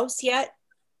Clubhouse yet?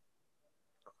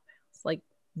 It's like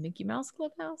Mickey Mouse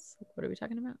Clubhouse? What are we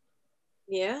talking about?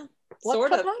 Yeah, What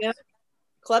sort of. Clubhouse? Yeah.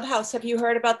 Clubhouse. Have you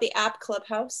heard about the app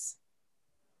Clubhouse?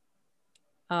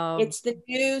 It's the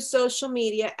new social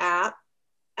media app.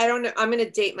 I don't know. I'm going to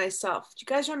date myself. Do you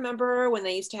guys remember when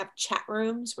they used to have chat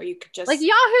rooms where you could just... like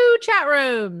Yahoo chat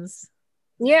rooms.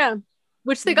 Yeah.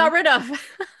 Which they got rid of.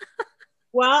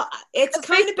 Well, it's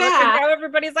kind of bad. Now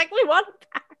everybody's like, we want it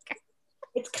back.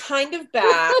 It's kind of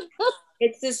bad.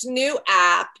 It's this new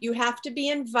app. You have to be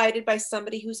invited by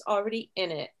somebody who's already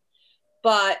in it.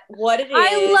 But what it is...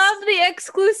 I love the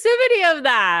exclusivity of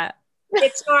that.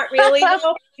 It's not really,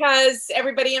 though, because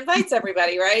everybody invites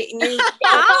everybody, right? And you,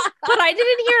 but I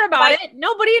didn't hear about it.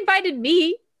 Nobody invited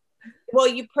me. Well,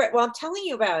 I'm telling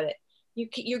you about it.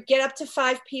 You get up to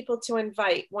 5 people to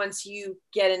invite once you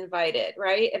get invited,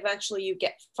 right? Eventually you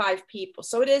get 5 people.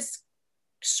 So it is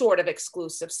sort of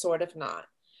exclusive, sort of not.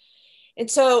 And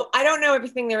so I don't know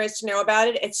everything there is to know about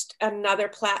it. It's another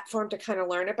platform to kind of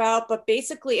learn about, but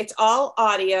basically it's all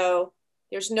audio.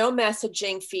 There's no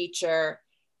messaging feature.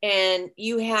 And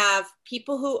you have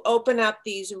people who open up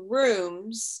these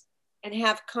rooms and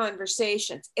have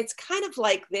conversations. It's kind of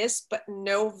like this, but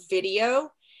no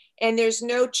video. And there's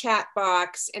no chat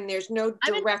box, and there's no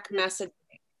direct messaging.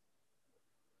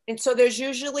 And so there's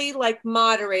usually like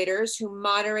moderators who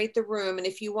moderate the room. And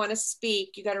if you want to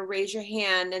speak, you got to raise your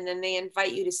hand, and then they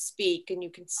invite you to speak, and you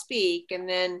can speak. And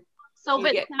then so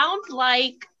it sounds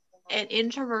like an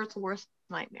introvert's worst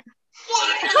nightmare.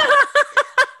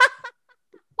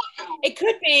 It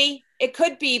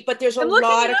could be, but there's a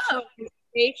lot of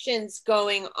conversations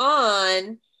going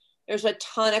on. There's a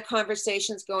ton of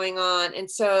conversations going on. And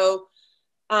so,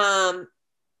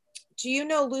 do you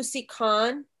know Lucy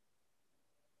Kahn?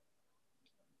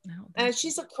 No.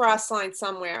 She's a crossline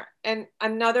somewhere. And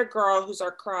another girl who's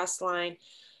our crossline,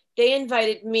 they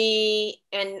invited me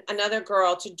and another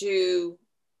girl to do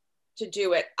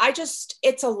it.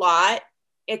 It's a lot.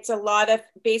 It's a lot of,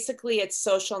 basically it's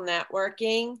social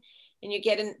networking. And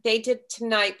they did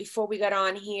tonight before we got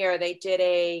on here, they did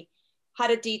a how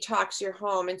to detox your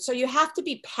home. And so you have to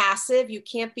be passive. You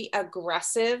can't be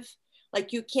aggressive.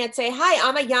 Like you can't say, hi,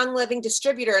 I'm a Young Living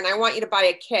distributor and I want you to buy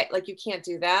a kit. Like you can't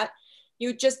do that.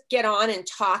 You just get on and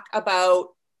talk about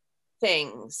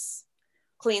thing.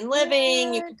 Clean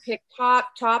living, you can pick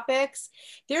topics.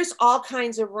 There's all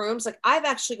kinds of rooms. Like I've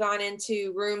actually gone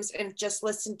into rooms and just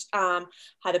listened how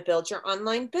to build your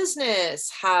online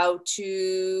business, how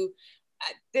to,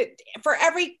 for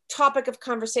every topic of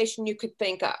conversation you could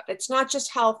think of. It's not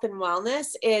just health and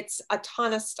wellness, it's a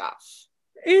ton of stuff.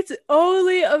 It's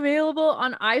only available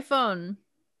on iPhone.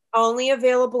 Only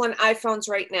available on iPhones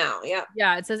right now. Yeah.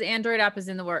 Yeah, it says Android app is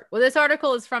in the work. Well, this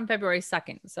article is from February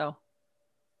 2nd, so.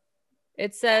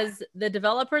 It says the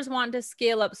developers want to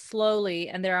scale up slowly,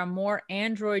 and there are more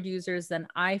Android users than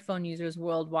iPhone users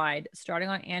worldwide. Starting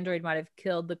on Android might have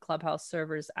killed the Clubhouse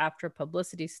servers after a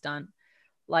publicity stunt,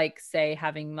 like, say,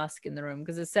 having Musk in the room.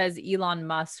 Because it says Elon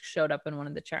Musk showed up in one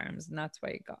of the chat rooms, and that's why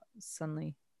it got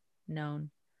suddenly known.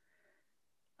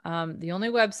 The only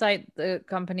website the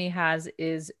company has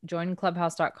is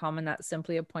joinclubhouse.com, and that's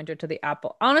simply a pointer to the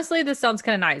Apple. Honestly, this sounds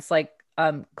kind of nice. Like,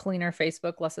 cleaner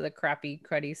Facebook, less of the crappy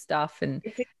cruddy stuff. And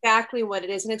it's exactly what it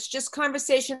is. And it's just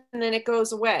conversation and then it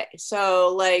goes away.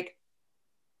 So like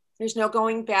There's no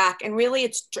going back. And really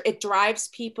it drives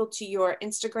people to your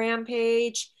Instagram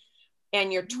page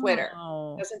and your Twitter.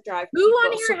 Oh. It doesn't drive Who people.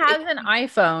 on here has an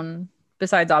iPhone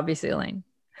besides obviously Elaine?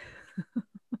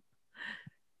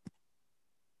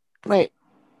 Wait,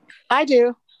 I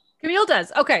do. Camille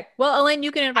does. Okay. Well, Elaine,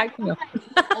 you can invite Camille.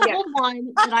 Old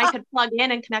one that I could plug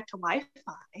in and connect to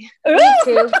Wi-Fi. Me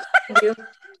too. You.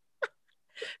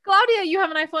 Claudia, you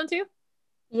have an iPhone too?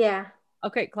 Yeah.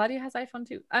 Okay, Claudia has iPhone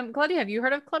too. Claudia, have you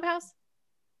heard of Clubhouse?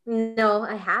 No,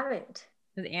 I haven't.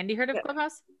 Has Andy heard of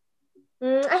Clubhouse?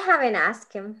 I haven't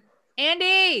asked him.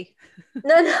 Andy!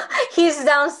 No, he's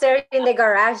downstairs in the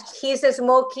garage. He's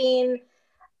smoking.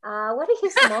 What is he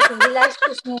smoking? He likes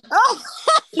to smoke. Oh,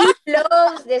 He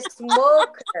loves the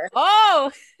smoker.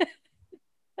 Oh!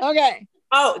 okay.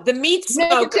 Oh, the meat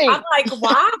smoker. Nicotine. I'm like,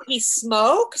 wow, he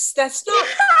smokes? That's not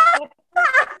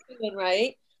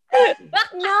right.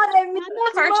 No, the meat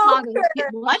First log. smoker.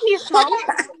 What he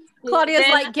smokes? Claudia's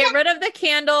like, get rid of the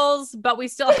candles, but we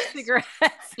still have cigarettes.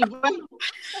 Well, no,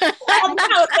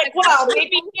 it's like, well,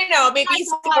 maybe, maybe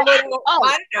he's a little,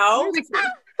 I don't know.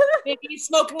 Maybe he's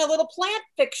smoking a little plant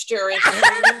fixture.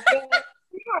 I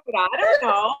don't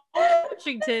know.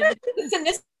 Washington. Listen,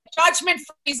 this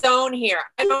judgment-free zone here.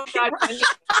 I don't judge anything.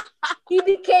 He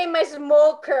became a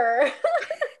smoker.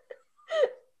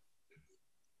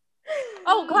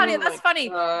 Oh, Claudia, that's funny.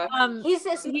 He's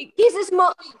a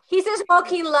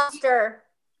smoking lobster.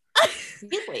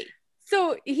 Really?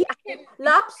 So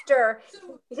Lobster.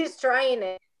 He's trying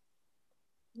it.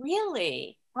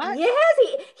 Really? What? Yes,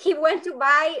 he went to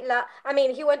buy.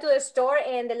 He went to the store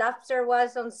and the lobster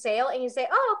was on sale, and he said,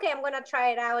 "Oh, okay, I'm gonna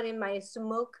try it out in my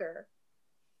smoker."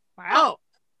 wow.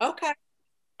 Okay.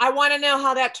 I want to know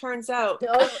how that turns out.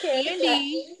 Okay.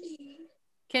 Andy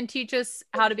can teach us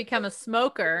how to become a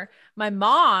smoker. My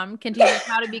mom can teach us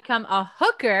how to become a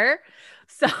hooker.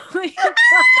 So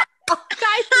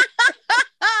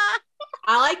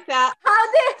I like that.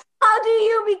 How do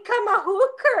you become a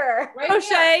hooker? Right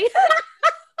crochet.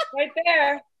 Right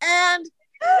there. And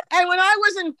when I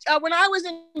was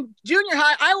in junior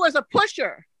high, I was a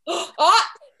pusher Oh,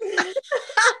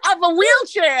 of a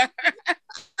wheelchair.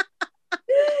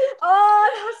 Oh,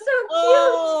 that's so cute.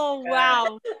 Oh,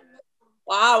 wow.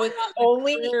 wow.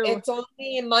 It's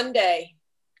only a Monday.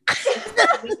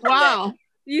 Wow.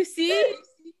 You see,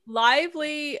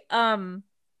 lively. Have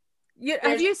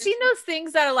you seen those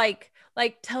things that are like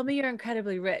tell me you're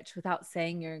incredibly rich without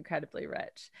saying you're incredibly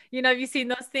rich? Have you seen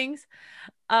those things?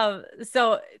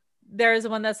 So there's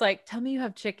one that's like, tell me you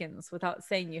have chickens without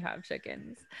saying you have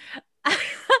chickens.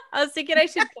 I was thinking I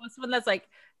should post one that's like,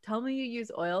 tell me you use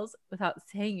oils without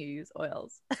saying you use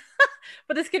oils.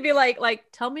 But this could be like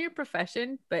tell me your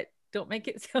profession, but don't make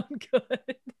it sound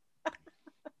good.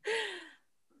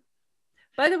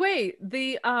 By the way,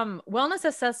 the wellness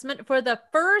assessment, for the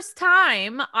first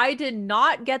time, I did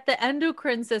not get the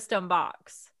endocrine system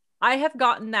box. I have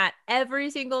gotten that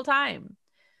every single time.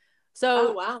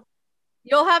 So wow.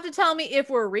 You'll have to tell me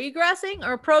if we're regressing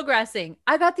or progressing.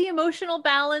 I got the emotional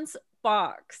balance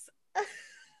box.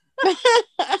 So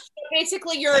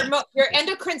basically, your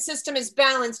endocrine system is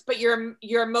balanced, but you're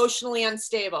emotionally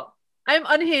unstable. I'm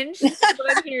unhinged, is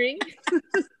what I'm hearing.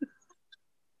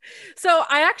 So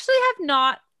I actually have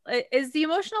not. Is the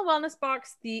emotional wellness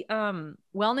box the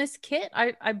wellness kit?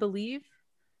 I believe.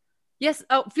 Yes.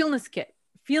 Oh, feelings kit.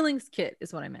 Feelings kit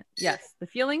is what I meant. Yes, the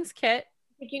feelings kit.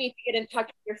 I think you need to get in touch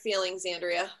with your feelings,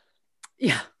 Andrea.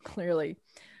 Yeah, clearly.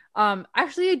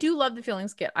 Actually, I do love the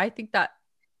feelings kit. I think that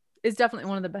is definitely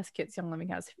one of the best kits Young Living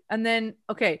has. And then,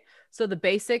 okay, so the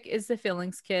basic is the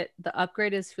feelings kit. The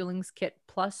upgrade is feelings kit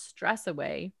plus stress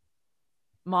away.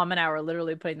 Mom and I were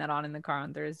literally putting that on in the car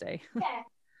on Thursday.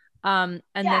 Then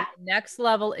the next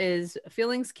level is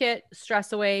feelings kit,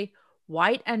 stress away,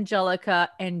 white Angelica,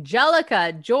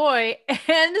 joy,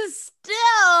 and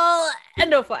still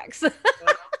Endoflex.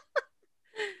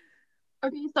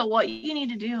 Okay, so what you need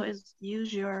to do is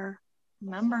use your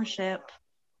membership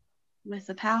with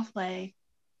the pathway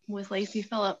with Lacey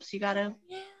Phillips. You gotta,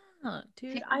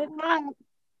 dude,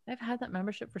 I've had that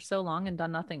membership for so long and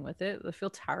done nothing with it. I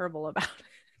feel terrible about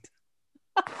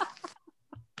it.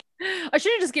 I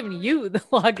should have just given you the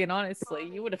login. Honestly,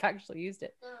 you would have actually used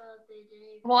it.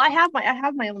 well, I have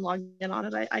my own login on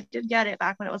it. I did get it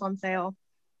back when it was on sale.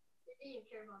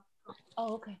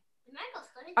 Oh, okay.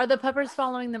 Are the puppers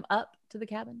following them up to the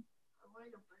cabin?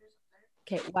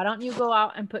 Okay, why don't you go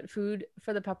out and put food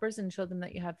for the puppers and show them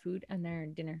that you have food and their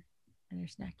dinner and their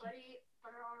snack. Already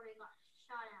got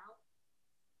shot out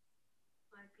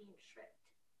by being stripped.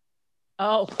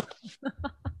 Oh.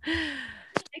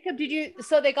 Jacob,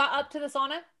 so they got up to the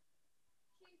sauna?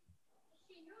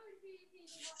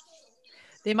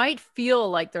 They might feel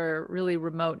like they're really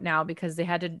remote now because they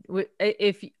had to,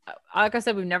 if, like I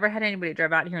said, we've never had anybody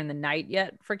drive out here in the night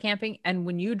yet for camping. And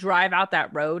when you drive out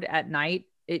that road at night,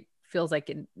 it feels like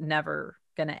it never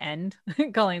gonna end.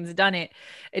 Colleen's done it.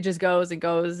 It just goes and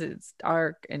goes. It's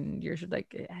dark and you're like,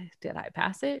 did I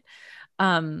pass it?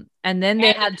 And then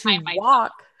they had to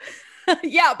walk.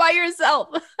 Yeah, by yourself.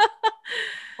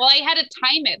 Well, I had to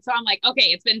time it. So I'm like,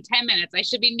 okay, it's been 10 minutes. I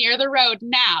should be near the road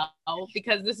now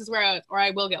because this is where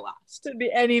I will get lost. Could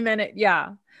be any minute.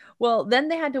 Yeah. Well, then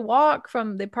they had to walk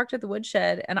they parked at the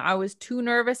woodshed and I was too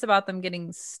nervous about them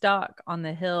getting stuck on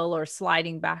the hill or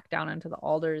sliding back down into the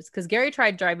alders. Cause Gary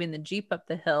tried driving the Jeep up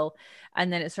the hill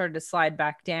and then it started to slide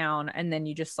back down and then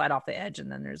you just slide off the edge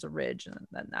and then there's a ridge and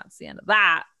then that's the end of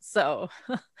that. So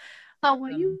So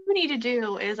what you need to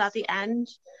do is at the end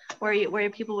where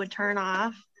people would turn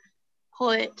off,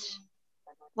 put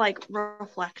like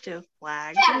reflective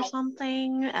flags or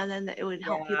something, and then it would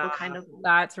help people kind of.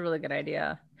 That's a really good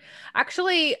idea.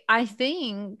 Actually, I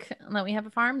think that we have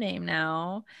a farm name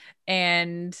now,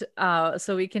 and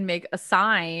so we can make a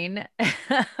sign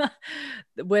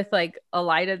with like a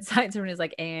lighted sign. Somebody's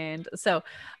like, and so,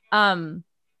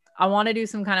 I want to do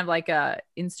some kind of like a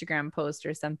Instagram post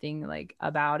or something like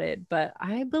about it, but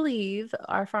I believe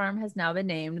our farm has now been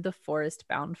named the Forest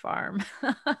Bound Farm.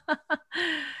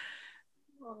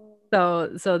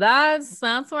 So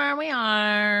that's where we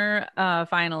are.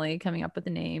 Finally coming up with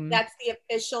the name. That's the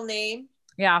official name.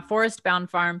 Yeah, Forest Bound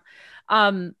Farm.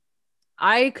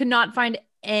 I could not find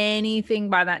anything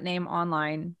by that name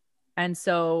online. And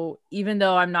so even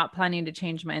though I'm not planning to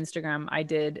change my Instagram, I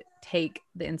did take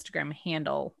the Instagram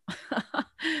handle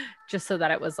just so that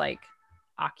it was like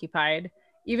occupied,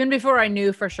 even before I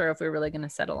knew for sure if we were really going to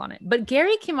settle on it. But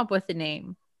Gary came up with the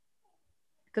name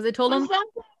because I told him.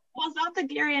 Was that the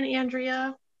Gary and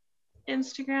Andrea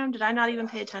Instagram? Did I not even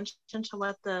pay attention to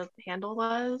what the handle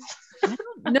was?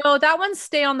 No, that one's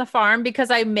Stay on the Farm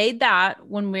because I made that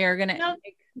when we were going to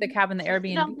make the cabin, the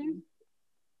Airbnb. No,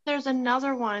 there's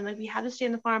another one. Like we had to stay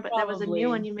in the farm, but there was a new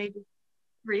one you made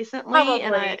recently,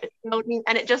 and it showed me,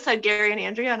 and it just said Gary and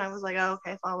Andrea, and I was like, oh,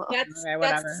 okay, follow. That's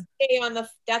whatever.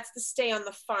 That's the Stay on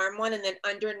the Farm one, and then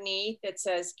underneath it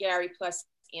says Gary plus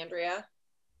Andrea.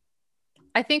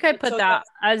 I think I put that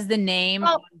as the name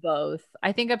on both.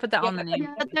 I think I put that on the name.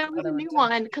 But there was a new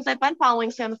one because I've been following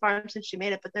Stay on the Farm since she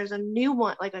made it, but there's a new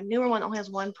one, like a newer one that only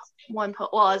has one post.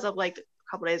 Well, as of like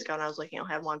couple days ago and I was looking, I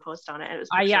had one post on it and it was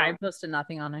I posted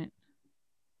nothing on it.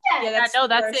 That's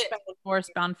it.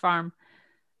 Forest Bound Farm.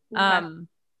 I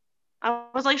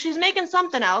was like, she's making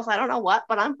something else, I don't know what,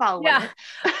 but I'm following it.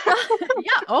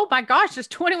 Yeah. Oh my gosh, there's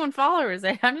 21 followers.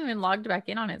 I haven't even logged back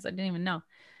in on it, so I didn't even know.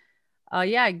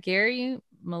 Gary,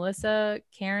 Melissa,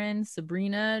 Karen,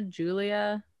 Sabrina,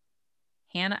 Julia,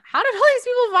 Hannah. How did all these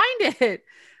people find it?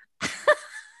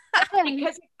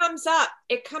 Because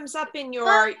it comes up in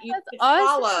your you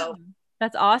follow.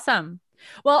 That's awesome.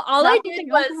 Well, all I did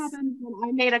was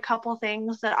I made a couple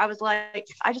things that I was like,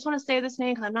 I just want to say this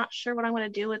name because I'm not sure what I'm going to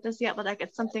do with this yet, but like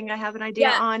it's something I have an idea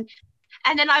on.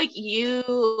 And then like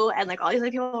you and like all these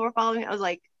other people were following, I was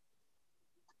like,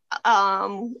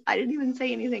 I didn't even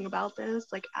say anything about this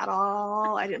like at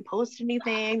all. I didn't post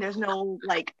anything. There's no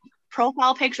like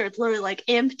profile picture. It's literally like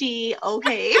empty.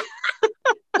 Okay.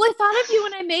 Well, I thought of you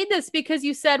when I made this because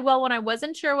you said, well, when I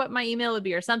wasn't sure what my email would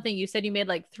be or something, you said you made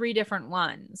like 3 different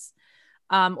ones.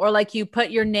 Or like you put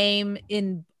your name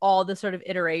in all the sort of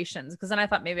iterations. Because then I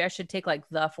thought maybe I should take like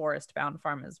the Forest Bound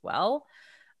Farm as well,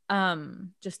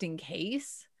 just in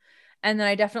case. And then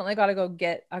I definitely got to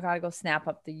go snap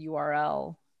up the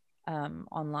URL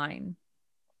online.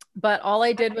 But all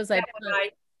I did was I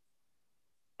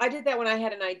did that when I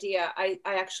had an idea. I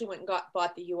actually went and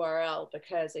bought the URL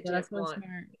because I didn't want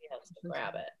somebody else to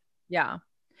grab it. Yeah.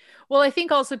 Well, I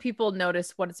think also people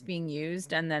notice what it's being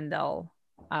used and then they'll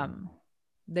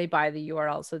they buy the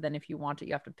URL. So then if you want it,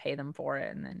 you have to pay them for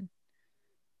it. And then,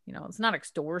 it's not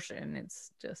extortion. It's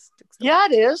just extortion. Yeah,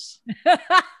 it is.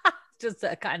 Just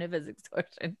a kind of as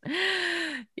extortion.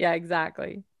 Yeah,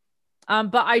 exactly.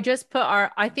 But I just put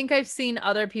I think I've seen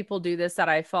other people do this that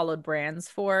I followed brands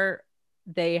for.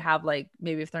 They have like,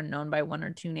 maybe if they're known by 1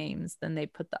 or 2 names, then they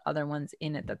put the other ones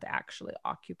in it that they actually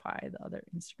occupy the other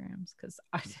Instagrams. Cause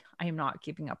I am not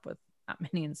keeping up with that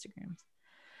many Instagrams.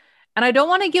 And I don't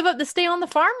want to give up the Stay on the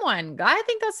Farm one. I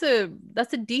think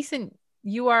that's a decent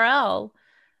URL.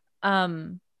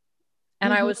 And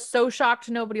I was so shocked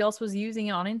nobody else was using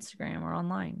it on Instagram or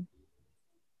online.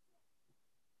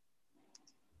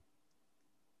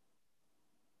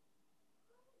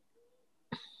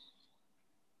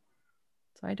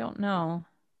 So I don't know.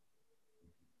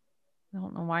 I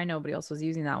don't know why nobody else was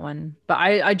using that one, but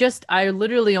I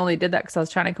literally only did that because I was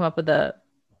trying to come up with a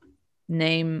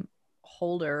name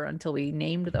holder until we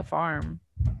named the farm.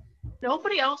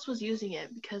 Nobody else was using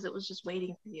it because it was just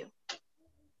waiting for you.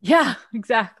 Yeah,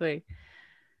 exactly.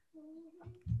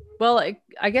 Well,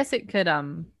 I guess it could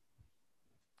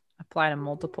apply to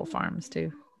multiple farms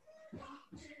too,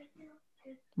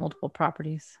 multiple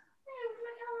properties.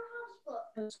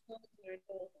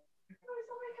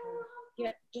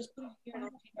 Yeah, just put it here and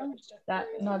I'll take out your stuff. That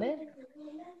not it?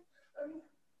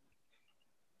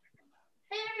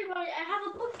 Hey everybody, I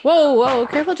have a book. Whoa,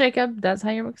 careful, Jacob. That's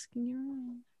how you're whisking your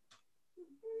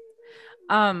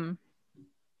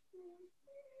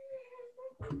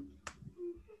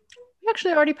we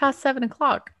actually already passed 7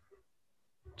 o'clock.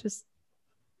 Just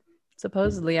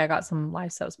supposedly I got some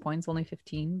life steps points, only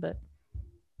 15, but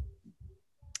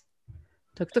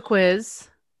took the quiz.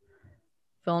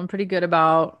 Feeling pretty good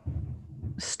about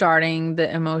starting the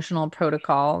emotional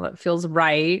protocol. That feels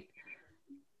right.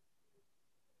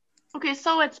 Okay,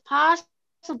 so it's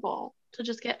possible to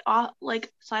just get off,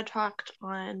 like, sidetracked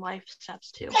on life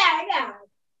steps too. Yeah.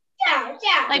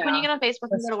 Like when you get on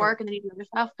Facebook and That's go to true. work and then you do other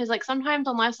stuff. Because like sometimes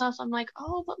on live stuff, I'm like,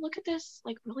 oh, but look at this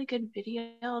like really good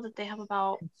video that they have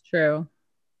about It's true.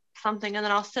 something, and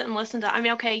then I'll sit and listen to. I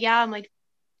mean, okay, yeah, I'm like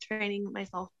training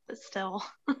myself, but still.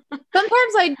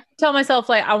 Sometimes I tell myself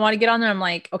like I want to get on there. I'm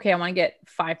like, okay, I want to get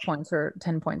 5 points or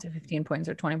 10 points or 15 points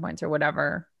or 20 points or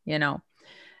whatever, you know.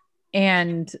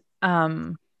 And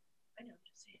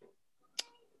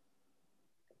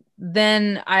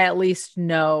then I at least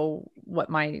know what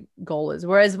my goal is.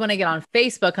 Whereas when I get on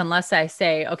Facebook, unless I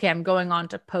say, okay, I'm going on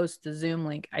to post the Zoom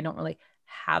link, I don't really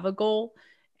have a goal.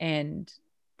 And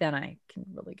then I can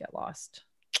really get lost.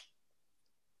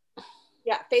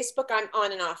 Yeah, Facebook, I'm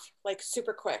on and off, like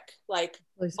super quick. Like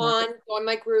go on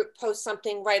my group, post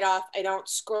something right off. I don't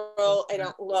scroll, I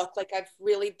don't look. Like I've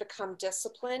really become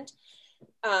disciplined.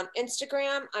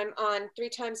 Instagram, I'm on 3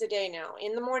 times a day now.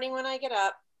 In the morning when I get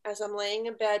up, as I'm laying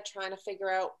in bed trying to figure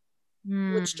out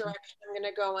which direction I'm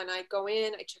going to go, and I go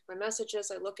in, I check my messages,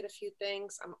 I look at a few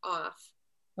things, I'm off.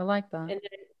 I like that. And then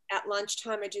at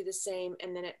lunchtime I do the same,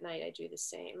 and then at night I do the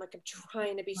same. Like I'm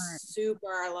trying to be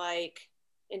super like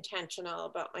intentional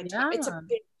about my time. It's a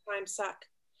big time suck.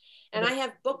 And I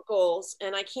have book goals,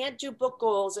 and I can't do book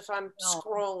goals if I'm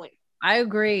scrolling. I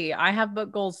agree. I have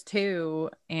book goals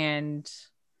too. And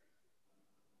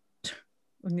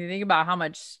when you think about how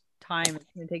much time it's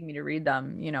going to take me to read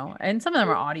them, you know, and some of them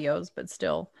are audios, but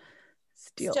still.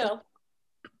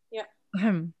 Yeah.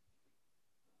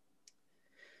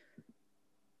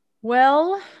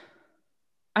 Well,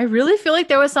 I really feel like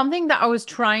there was something that I was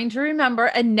trying to remember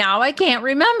and now I can't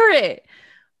remember it.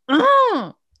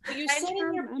 You said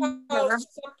in your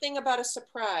post something about a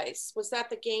surprise. Was that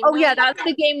the game night? night? Yeah, that's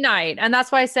the game night. And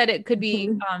that's why I said it could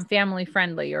be family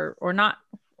friendly or not.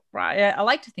 I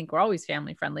like to think we're always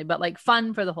family friendly, but like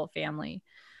fun for the whole family.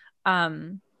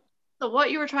 So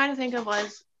what you were trying to think of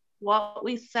was what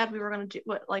we said we were going to do,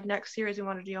 what like next series we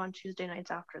want to do on Tuesday nights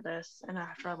after this and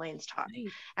after Elaine's talk.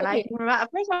 Nice. And I remember at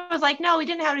first I was like, no, we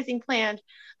didn't have anything planned.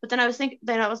 But then I was like,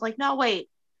 no, wait,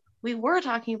 we were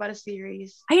talking about a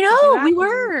series. I know we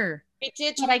were. We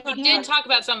did talk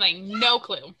about something. No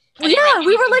clue. We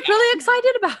were like really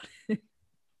excited about it.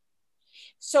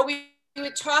 So we were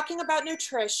talking about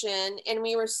nutrition, and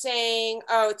we were saying,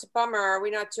 oh, it's a bummer we're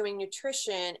not doing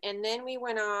nutrition. And then we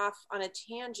went off on a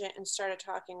tangent and started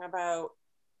talking about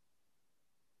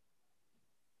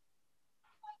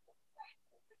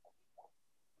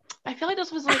I feel like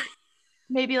this was like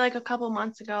maybe like a couple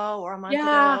months ago or a month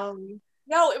ago.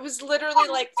 No, it was literally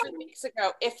like 3 weeks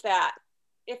ago, if that.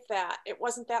 It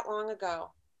wasn't that long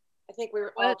ago. I think we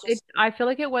were all just I feel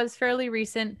like it was fairly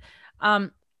recent.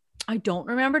 I don't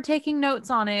remember taking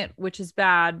notes on it, which is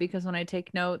bad because when I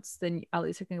take notes, then at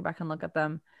least I can go back and look at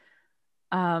them.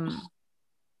 I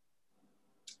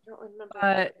don't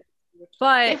remember.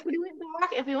 But if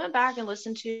we went back and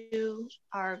listened to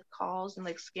our calls and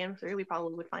like skimmed through, we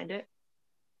probably would find it.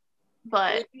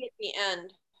 But it would be at the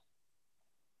end.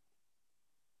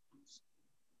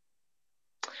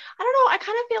 I don't know. I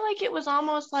kind of feel like it was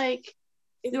almost like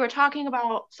we were talking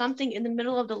about something in the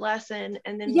middle of the lesson,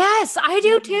 and then yes, I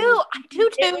do too. I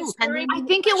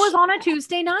think it was on a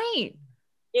Tuesday night.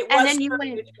 It was, and then you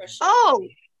went, oh,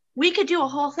 we could do a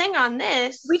whole thing on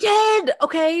this. We did.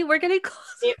 Okay, we're getting close.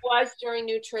 It was during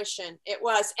nutrition. It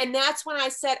was, and that's when I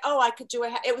said, oh, I could do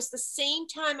it. It was the same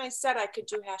time I said I could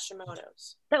do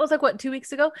Hashimoto's. That was like what, 2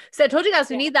 weeks ago? So I told you guys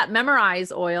we need that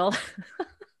Memorize oil.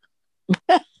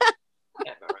 Memorize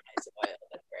oil.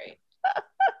 That's great.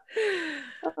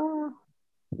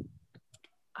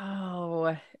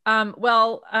 Oh,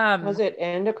 Was it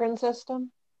endocrine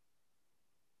system?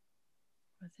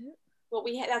 Was it? Well,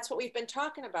 that's what we've been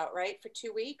talking about, right? For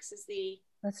 2 weeks is the.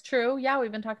 That's true. Yeah,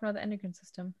 we've been talking about the endocrine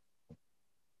system.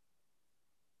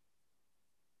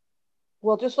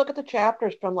 Well, just look at the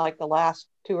chapters from like the last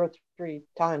 2 or 3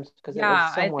 times because it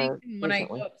was somewhere I think when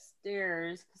recently. I go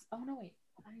upstairs, oh no, wait,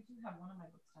 I do have one of my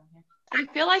books down here. I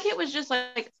feel like it was just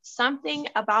like something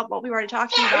about what we were already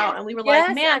talking about, and we were Yes,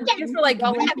 like, man, you guys were like,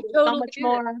 go we into could so totally much do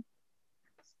more.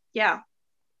 Yeah.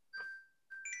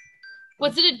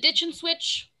 Was it a ditch and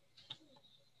switch?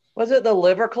 Was it the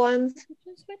liver cleanse?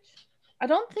 I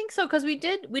don't think so, because we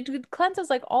did cleanses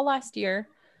like all last year,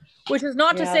 which is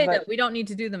not to Yeah, say but- that we don't need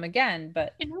to do them again,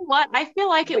 but You know what? I feel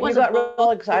like it But was you a got book.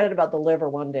 real excited about the liver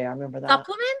one day. I remember that.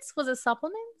 supplements? Was it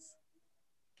supplements?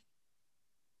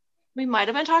 We might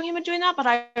have been talking about doing that, but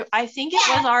I think it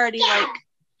was already like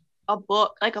a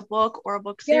book or a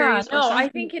book series. Yeah, no, I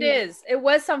think it is. It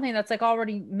was something that's like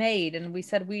already made, and we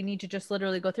said we need to just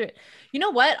literally go through it. You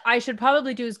know what I should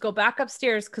probably do is go back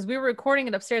upstairs, because we were recording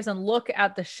it upstairs, and look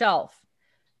at the shelf,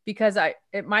 because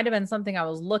it might have been something I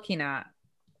was looking at.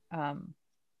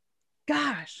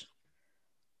 Gosh,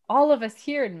 all of us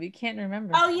here and we can't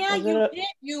remember. Oh yeah, you did.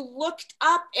 You looked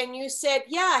up and you said,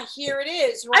 "Yeah, here it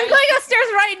is." Right? I'm going upstairs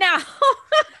right now.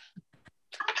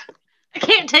 I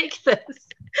can't take this.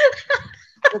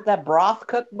 Is that broth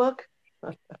cookbook?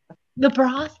 The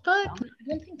broth book? I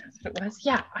don't think that's what it was.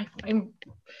 Yeah, I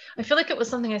feel like it was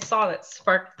something I saw that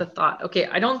sparked the thought. Okay,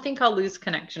 I don't think I'll lose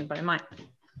connection, but I might.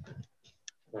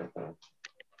 Have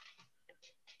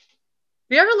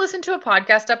you ever listened to a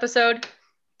podcast episode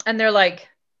and they're like,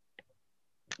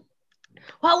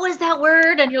 what was that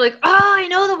word? And you're like, oh, I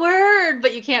know the word,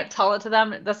 but you can't tell it to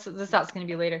them. That's going to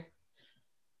be later.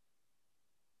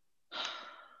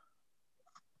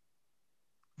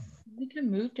 I think I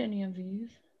moved any of these.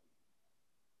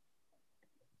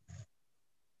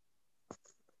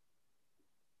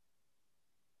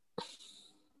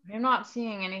 I'm not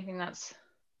seeing anything that's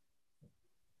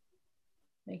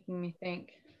making me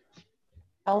think.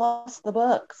 Tell us the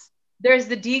books. There's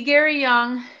the D. Gary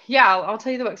Young. Yeah, I'll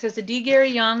tell you the books. There's the D. Gary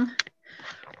Young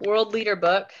World Leader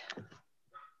book.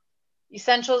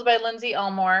 Essentials by Lindsay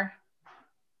Elmore.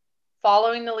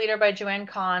 Following the Leader by Joanne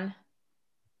Kahn.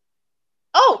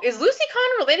 Oh, is Lucy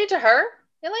Kahn related to her,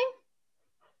 Elaine?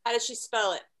 How does she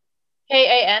spell it?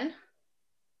 K-A-N?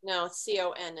 No, it's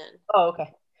C-O-N-N. Oh,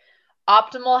 okay.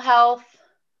 Optimal Health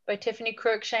by Tiffany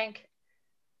Cruikshank.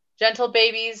 Gentle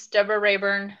Babies, Deborah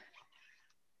Rayburn.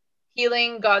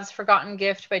 Healing, God's Forgotten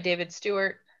Gift by David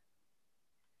Stewart.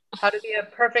 How to Be a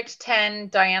Perfect 10,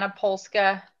 Diana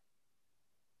Polska.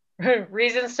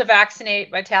 Reasons to Vaccinate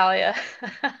by Talia.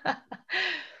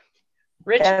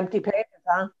 Empty pages,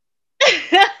 huh?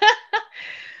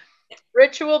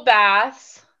 Ritual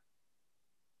Baths.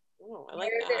 Oh, I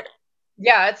like that.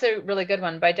 Yeah, it's a really good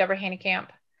one by Deborah Haneykamp.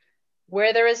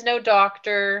 Where There Is No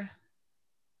Doctor.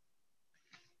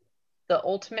 The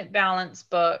Ultimate Balance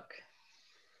book.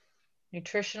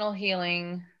 Nutritional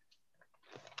Healing.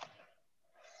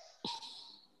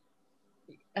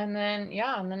 And then,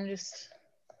 yeah, and then it just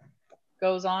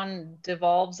goes on,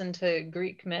 devolves into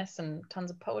Greek myths and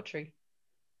tons of poetry.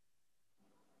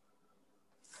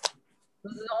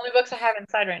 Those are the only books I have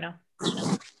inside right now.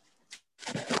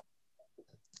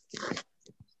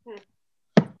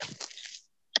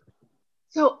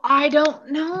 So I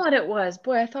don't know what it was.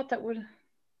 Boy, I thought that would have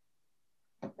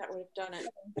done it.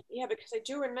 Yeah, because I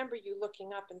do remember you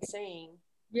looking up and saying.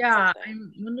 Yeah,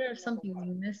 something. I wonder if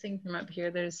something's missing from up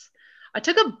here. I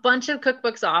took a bunch of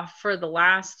cookbooks off for the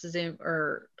last Zoom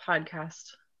or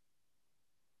podcast.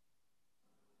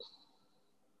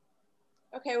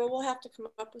 Okay, well, we'll have to come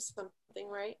up with something,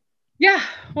 right? Yeah,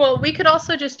 well, we could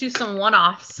also just do some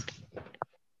one-offs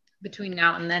between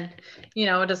now and then. You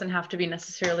know, it doesn't have to be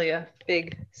necessarily a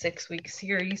big 6-week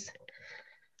series.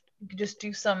 We could just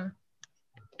do some,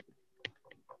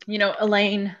 you know,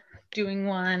 Elaine doing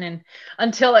one, and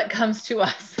until it comes to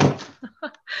us.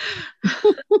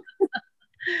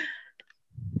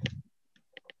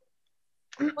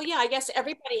 Well, yeah, I guess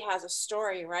everybody has a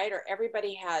story, right? Or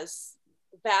everybody has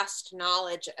vast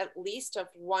knowledge, at least of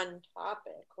one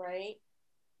topic, right?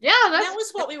 Yeah, that was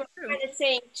what we were kind of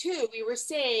saying too. We were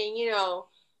saying, you know,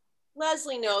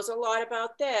 Leslie knows a lot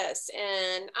about this,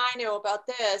 and I know about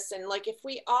this, and like if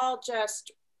we all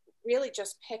just really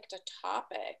just picked a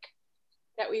topic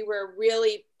that we were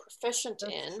really proficient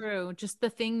in. True, just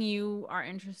the thing you are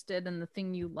interested in, the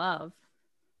thing you love,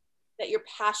 that you're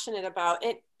passionate about,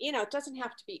 and you know, it doesn't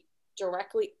have to be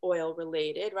directly oil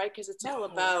related, right? Because it's all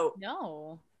about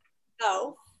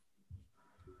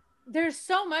there's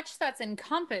so much that's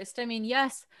encompassed. I mean,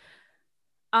 yes.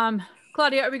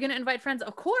 Claudia, are we going to invite friends?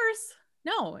 Of course.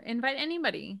 No, invite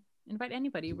anybody. Invite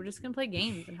anybody. We're just going to play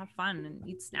games and have fun and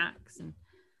eat snacks and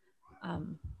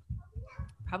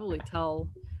probably tell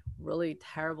really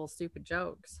terrible, stupid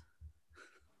jokes.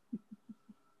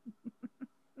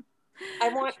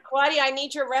 Claudia, I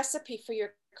need your recipe for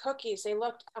your cookies. They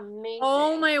looked amazing.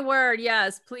 Oh my word.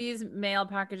 Yes. Please mail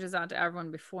packages out to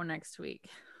everyone before next week.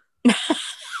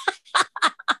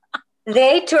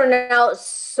 They turned out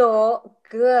so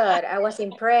good. I was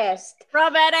impressed.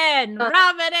 Rub it in.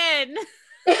 Rub it in.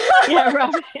 Yeah,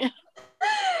 rub it in.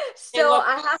 So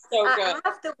I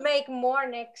have to make more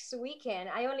next weekend.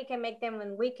 I only can make them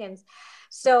on weekends.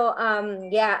 So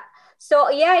yeah.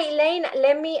 So yeah, Elaine,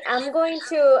 I'm going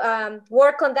to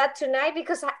work on that tonight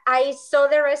because I saw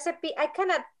the recipe. I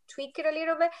kind of tweak it a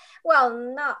little bit. Well,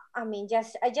 no, I mean,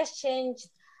 I just changed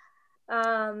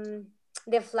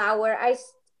the flour.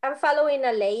 I'm following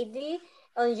a lady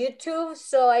on YouTube,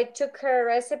 so I took her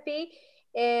recipe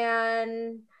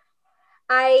and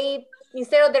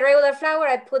instead of the regular flour,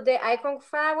 I put the Icon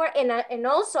flour, and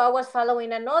also I was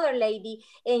following another lady,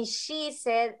 and she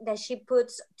said that she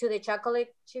puts to the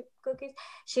chocolate chip cookies,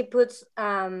 she puts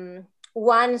 1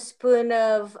 spoon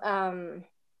of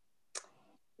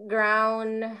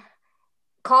ground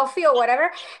coffee or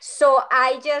whatever. So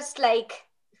I just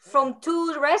from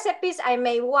 2 recipes, I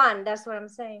made 1. That's what I'm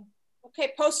saying.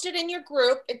 Okay, post it in your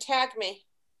group and tag me.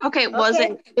 Okay,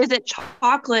 is it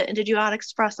chocolate and did you add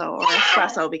espresso or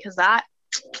espresso? Because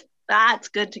that's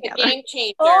good together. Game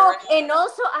changer. Oh, and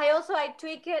also I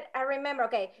tweak it. I remember.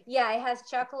 Okay, yeah, it has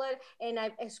chocolate and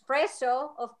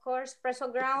espresso, of course,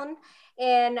 espresso ground,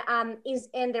 and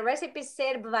the recipe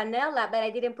said vanilla, but I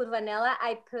didn't put vanilla.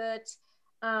 I put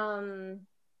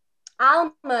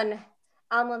almond.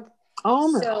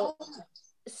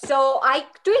 So I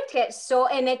tweaked it,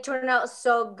 and it turned out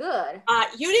so good.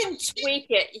 You didn't tweak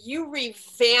it. You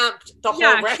revamped the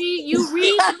whole recipe. You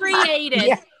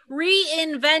recreated,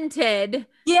 reinvented.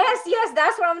 Yes,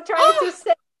 that's what I'm trying to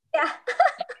say. Yeah.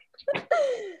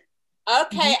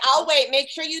 Okay, I'll wait. Make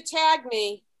sure you tag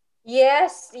me.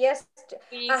 Yes.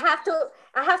 Please. I have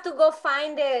to go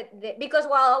find it because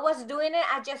while I was doing it,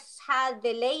 I just had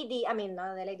the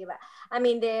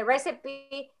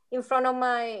recipe in front of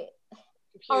my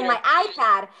computer. On my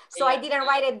iPad, so I didn't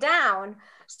write it down.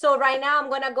 So right now I'm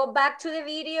gonna go back to the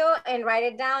video and write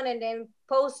it down and then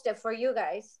post it for you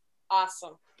guys.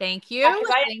 Awesome. Thank you.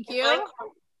 Thank you.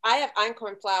 I have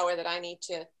einkorn flour that I need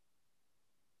to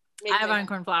make. I have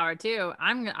einkorn flour too.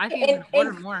 I think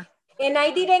order more. And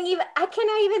I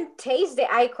cannot even taste the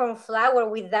einkorn flour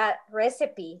with that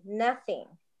recipe. Nothing.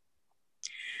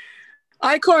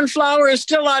 Einkorn flour is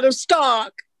still out of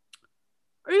stock.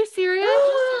 Are you serious?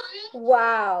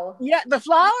 Wow. Yeah, the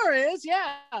flour is,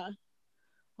 yeah.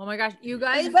 Oh my gosh, you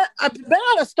guys. I've been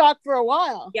out of stock for a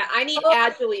while. Yeah, I need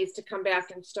Adjali's to come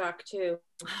back in stock too.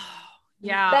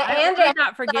 Yeah, I ordered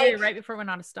that for Gary right before it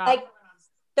went out of stock.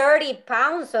 30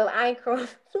 pounds of einkorn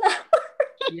flour.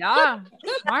 Yeah,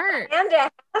 smart.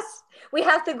 Andrea, we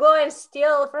have to go and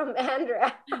steal from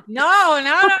Andrea. No.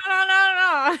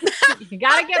 You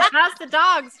gotta get past the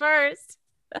dogs first.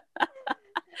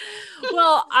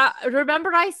 Well,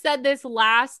 remember I said this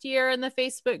last year in the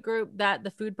Facebook group that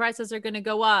the food prices are going to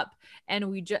go up,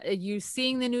 and you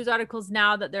seeing the news articles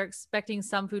now that they're expecting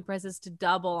some food prices to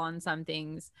double on some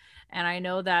things, and I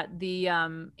know that the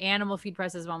animal feed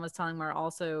prices Mom was telling me are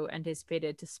also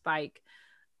anticipated to spike.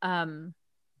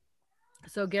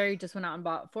 So Gary just went out and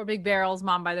bought 4 big barrels,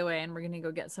 Mom, by the way, and we're going to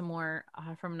go get some more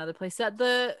from another place that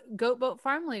the Goat Boat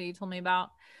Farm lady told me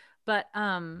about. But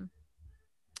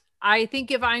I think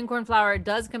if einkorn flour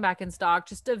does come back in stock,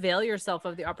 just avail yourself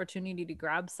of the opportunity to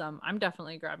grab some. I'm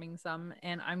definitely grabbing some,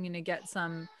 and I'm going to get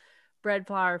some bread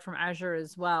flour from Azure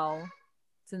as well,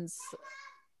 since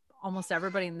almost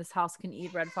everybody in this house can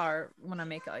eat bread flour when I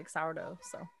make it like sourdough.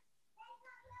 So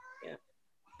yeah,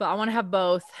 but I want to have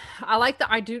both. I like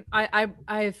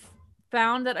I've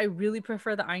found that I really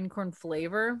prefer the einkorn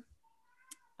flavor.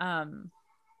 The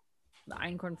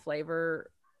einkorn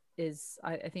flavor is,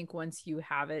 I think once you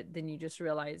have it, then you just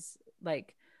realize,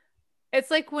 like, it's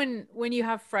like when you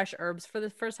have fresh herbs for the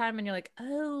first time and you're like,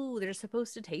 oh, they're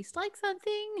supposed to taste like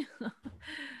something.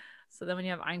 So then when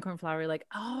you have einkorn flour, you're like,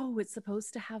 oh, it's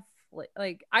supposed to have,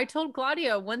 like I told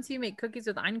Claudia, once you make cookies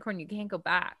with einkorn, you can't go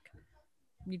back.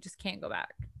 You just can't go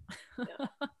back. Yeah.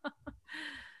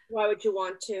 Why would you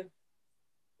want to?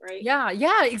 Right? Yeah,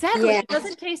 exactly. Yeah. It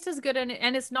doesn't taste as good,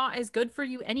 and it's not as good for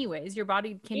you anyways. Your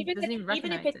body doesn't even recognize it.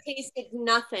 Even if it tasted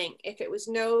nothing, if it was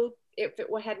no if it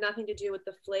had nothing to do with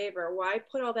the flavor, why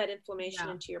put all that inflammation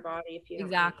into your body if you don't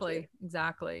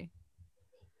exactly.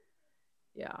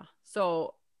 Yeah.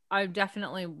 So I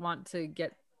definitely want to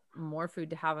get more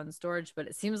food to have in storage, but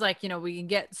it seems like, you know, we can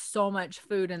get so much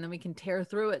food and then we can tear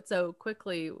through it so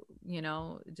quickly, you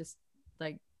know, just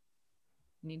like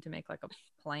need to make like a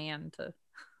plan to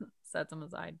set them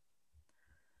aside.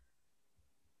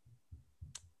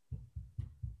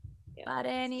 Yeah, but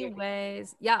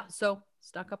anyways, yeah, so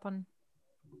stock up on,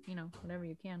 you know, whatever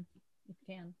you can, if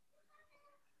you can.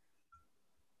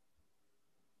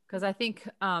 Because I think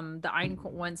the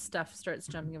einkorn, once stuff starts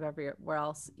jumping up everywhere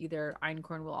else, either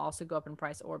einkorn will also go up in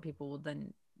price or people will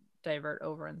then divert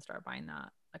over and start buying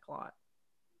that like a lot.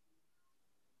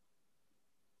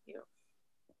 Yeah.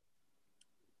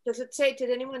 Does it say, did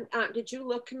anyone, did you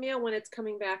look, Camille, when it's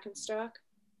coming back in stock?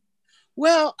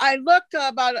 Well, I looked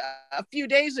about a few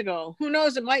days ago. Who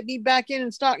knows? It might be back in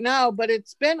stock now, but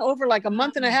it's been over like a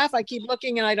month and a half. I keep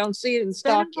looking and I don't see it in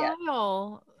stock yet.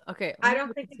 Okay. I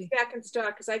don't think it's back in stock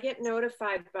because I get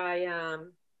notified by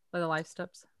the Life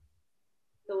Steps.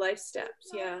 The Life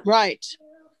Steps, yeah. Right.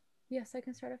 Yes, I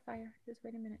can start a fire. Just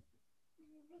wait a minute.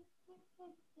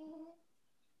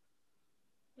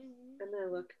 I'm gonna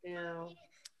look now.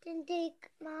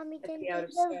 Mommy, at the out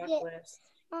of stock list.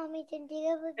 Mommy,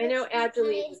 I know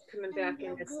Adelaide is coming back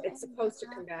in this. It's supposed to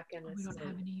come back in this. We don't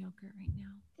have any yogurt right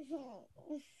now.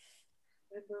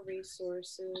 More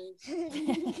resources.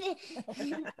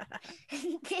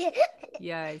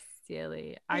 Yeah,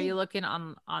 silly. Are you looking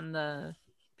on the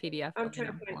PDF? I'm trying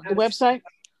to find the website.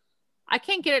 I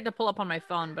can't get it to pull up on my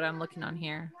phone, but I'm looking on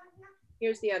here.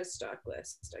 Here's the out of stock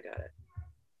list. I got it.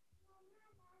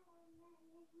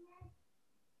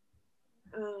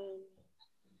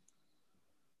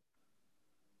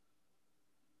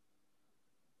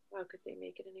 Wow, could they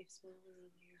make it any smaller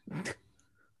on here?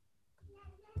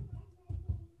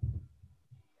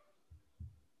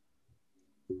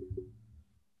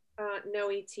 No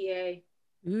ETA.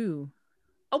 Ooh.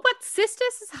 Oh, what?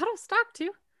 Sistis is out of stock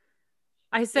too?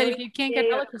 I said no if you can't get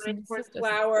Einkorn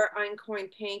flour, Einkorn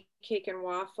pancake and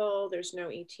waffle, there's no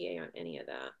ETA on any of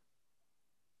that.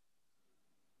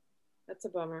 That's a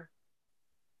bummer.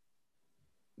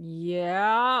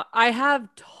 Yeah, I have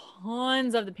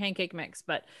tons of the pancake mix,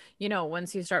 but you know,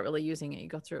 once you start really using it, you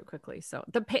go through it quickly. So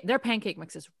their pancake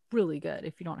mix is really good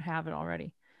if you don't have it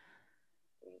already.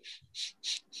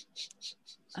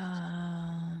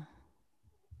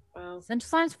 Central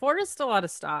Science Ford is still out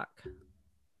of stock.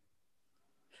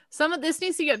 Some of this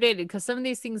needs to get updated because some of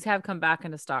these things have come back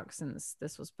into stock since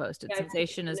this was posted. Yeah,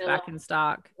 Sensation is back in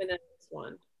stock.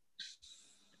 One.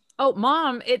 Oh,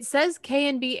 Mom, it says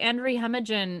K&B and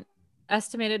Rehemagen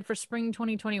estimated for spring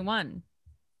 2021.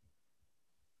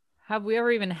 Have we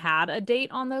ever even had a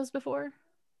date on those before?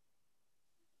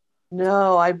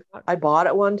 No, I bought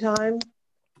it one time.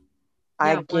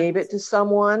 Yeah, I gave it to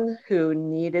someone who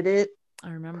needed it. I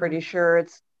remember. Pretty sure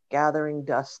it's gathering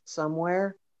dust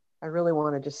somewhere. I really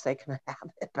want to just say, can I have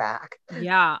it back?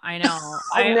 Yeah, I know.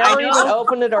 I've never even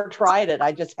opened it or tried it.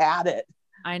 I just had it.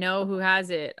 I know who has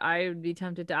it. I would be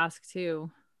tempted to ask too.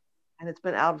 And it's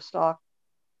been out of stock.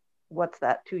 What's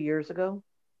that, 2 years ago?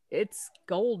 It's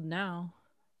gold now.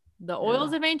 The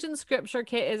Oils of Ancient Scripture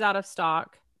kit is out of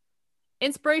stock.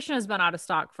 Inspiration has been out of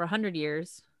stock for 100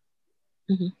 years.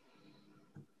 Mm-hmm.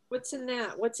 What's in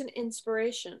that? What's an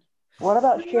Inspiration? What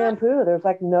about shampoo? There's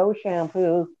like no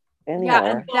shampoo anywhere.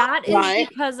 Yeah, and that is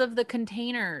because of the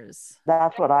containers.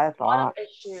 That's what I thought.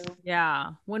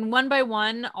 Yeah. When one by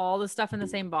one, all the stuff in the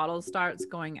same bottle starts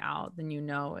going out, then you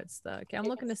know it's the... Okay, I'm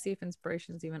looking to see if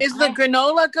Inspiration's even... Is the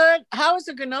granola good? How is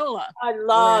the granola? I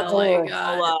love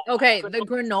granola. Okay, the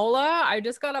granola, I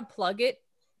just got to plug it.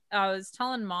 I was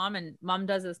telling Mom, and Mom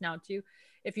does this now too.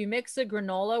 If you mix the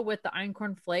granola with the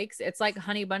Einkorn flakes, it's like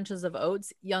Honey Bunches of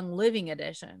Oats Young Living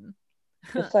Edition.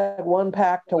 It's like 1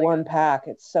 pack to 1 pack.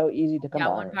 It's so easy to combine.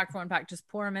 Yeah, 1 pack for 1 pack. Just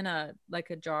pour them in a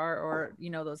jar or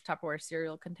those Tupperware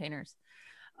cereal containers.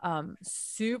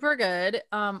 Super good.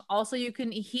 Also you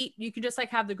can just like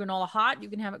have the granola hot. You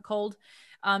can have it cold.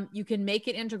 You can make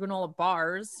it into granola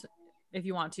bars if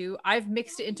you want to. I've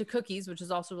mixed it into cookies, which is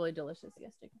also really delicious.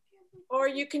 Yes, or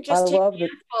you can just take a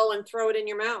handful and throw it in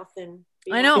your mouth and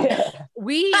I know. Yeah.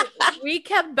 We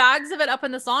kept bags of it up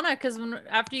in the sauna because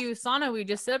after you sauna, we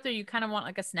just sit up there. You kind of want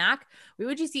like a snack. We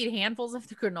would just eat handfuls of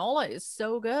the granola. It's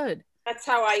so good. That's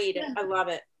how I eat it. I love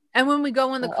it. And when we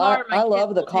go in the car, I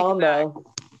love the combo.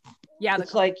 Yeah,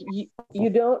 it's like you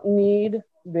don't need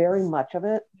very much of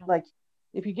it. Like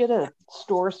if you get a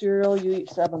store cereal, you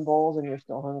eat 7 bowls and you're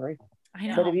still hungry. I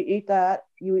know. But if you eat that,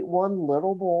 you eat 1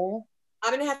 little bowl. I'm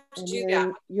gonna have to do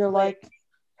that. You're like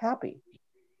happy.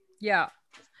 Yeah.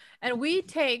 And we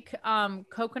take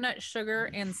coconut sugar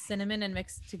and cinnamon and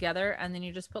mix it together, and then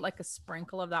you just put like a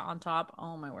sprinkle of that on top.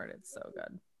 Oh my word, it's so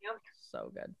good. Yep.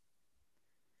 So good.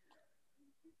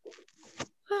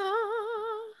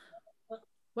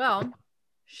 Well,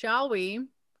 shall we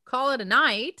call it a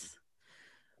night?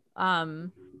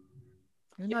 Even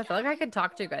though I feel like I could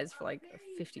talk to you guys for like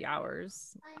 50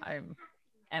 hours.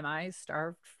 Am I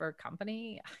starved for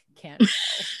company? I can't.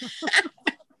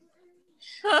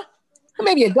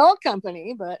 Maybe adult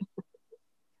company, but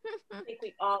I think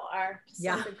we all are to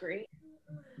some degree.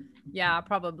 Yeah,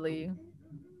 probably.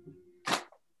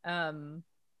 I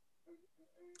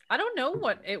don't know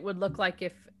what it would look like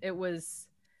if it was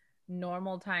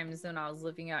normal times when I was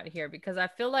living out here, because I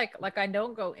feel like I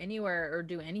don't go anywhere or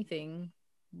do anything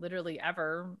literally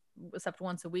ever except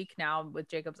once a week now with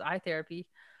Jacob's eye therapy.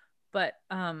 But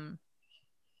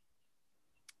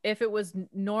if it was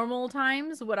normal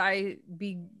times, would I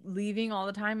be leaving all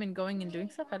the time and going and doing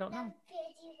stuff? I don't know.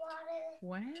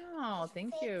 Wow,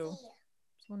 thank you.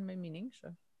 Someone made me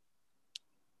Ningxia.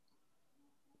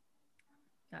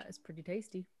 That is pretty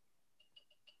tasty.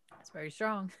 It's very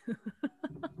strong.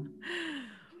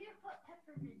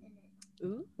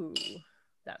 Ooh,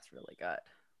 that's really good.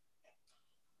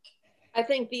 I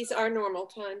think these are normal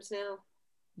times now.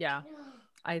 Yeah,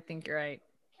 I think you're right.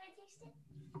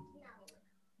 I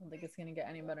don't think it's gonna get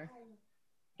any better.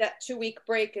 That 2-week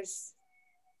break is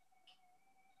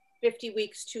 50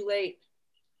 weeks too late.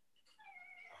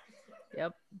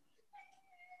 Yep.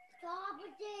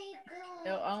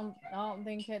 I don't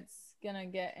think it's gonna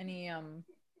get any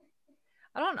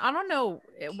I don't know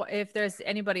if there's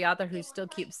anybody out there who still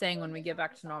keeps saying when we get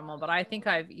back to normal, but I think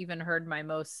I've even heard my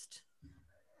most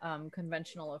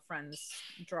conventional of friends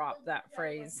drop that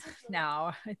phrase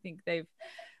now. I think they've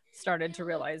started to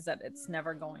realize that it's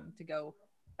never going to go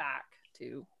back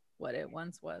to what it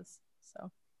once was.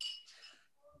 So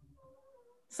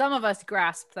some of us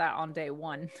grasped that on day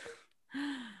one.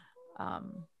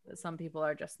 But some people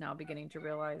are just now beginning to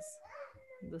realize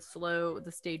the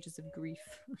stages of grief,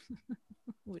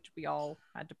 which we all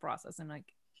had to process in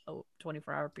like a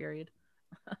 24-hour period.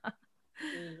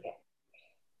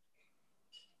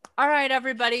 All right,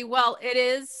 everybody. Well, it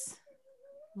is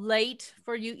late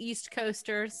for you East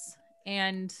Coasters,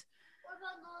 and What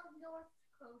about North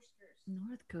Coasters?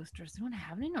 North Coasters. We don't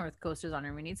have any North Coasters on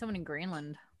here. We need someone in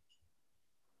Greenland.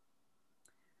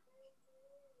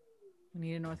 We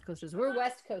need a North Coasters. We're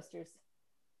West Coasters.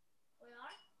 We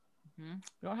are?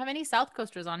 We don't have any South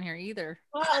Coasters on here either.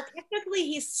 Well, technically,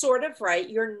 he's sort of right.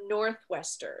 You're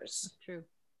Northwesters. That's true.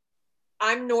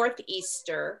 I'm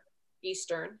Northeastern.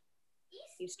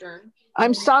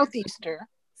 I'm Southeaster.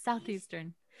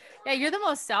 Southeastern. Yeah, you're the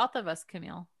most south of us,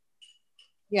 Camille.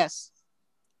 Yes.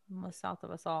 Most south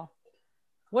of us all.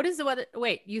 What is the weather?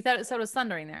 Wait, you thought it was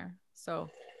thundering there. So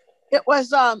It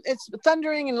was it's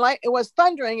thundering and light. It was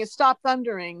thundering. It stopped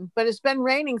thundering, but it's been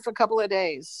raining for a couple of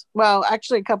days. Well,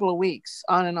 actually a couple of weeks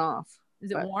on and off.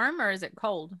 is it warm or is it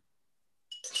cold?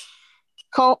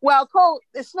 Cold. Well, cold.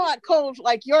 It's not cold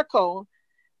like you're cold,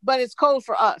 but it's cold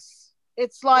for us.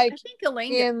 It's like I think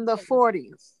Elaine in the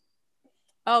 40s.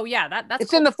 Oh yeah, that's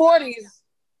it's cold. In the 40s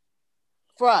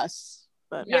for us.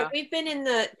 But yeah, we've been in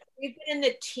the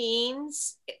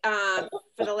teens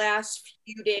for the last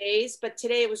few days, but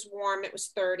today it was warm. It was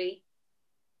 30.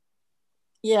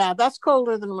 Yeah, that's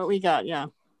colder than what we got. Yeah.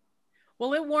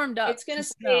 Well, it warmed up. It's gonna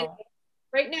stay.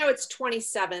 Right now it's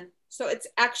 27, so it's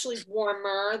actually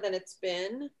warmer than it's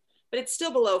been, but it's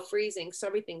still below freezing, so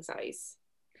everything's ice.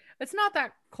 It's not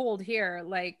that cold here.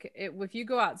 Like if you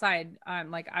go outside,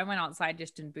 like I went outside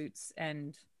just in boots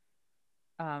and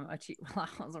I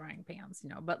was wearing pants,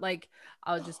 but like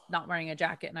I was just not wearing a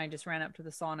jacket, and I just ran up to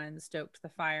the sauna and stoked the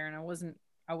fire, and I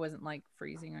wasn't like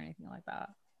freezing or anything like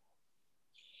that.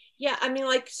 Yeah, I mean,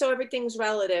 like, so everything's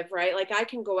relative, right? Like I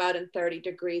can go out in 30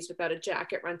 degrees without a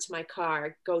jacket, run to my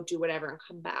car, go do whatever, and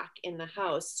come back in the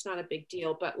house. It's not a big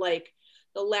deal, but like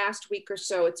the last week or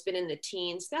so, it's been in the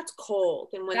teens. That's cold,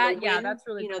 and when the wind, that's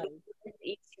really cold. The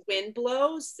east wind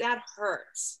blows, that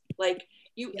hurts. Like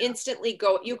you instantly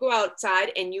go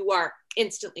outside and you are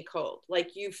instantly cold.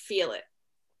 Like you feel it.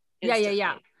 Instantly.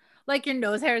 Yeah. Like your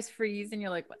nose hairs freeze and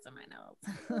you're like, what's in my nose?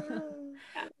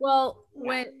 Well,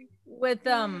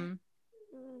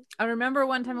 I remember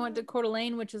one time I went to Coeur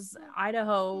d'Alene, which is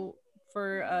Idaho,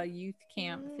 for a youth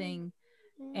camp thing.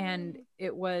 And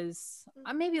it was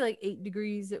maybe like 8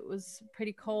 degrees. It was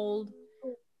pretty cold.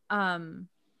 And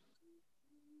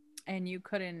you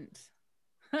couldn't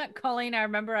Colleen, I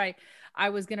remember I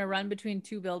was gonna run between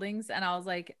two buildings and I was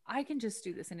like, I can just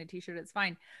do this in a t-shirt, it's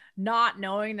fine. Not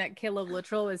knowing that Caleb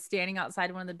literal was standing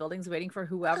outside one of the buildings waiting for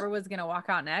whoever was gonna walk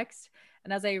out next.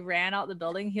 And as I ran out the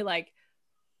building, he like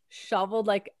shoveled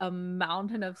like a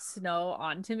mountain of snow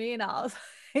onto me. And I was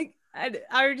like,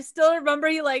 I just still remember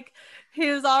he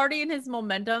was already in his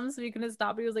momentum, so he couldn't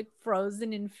stop. He was like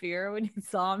frozen in fear when he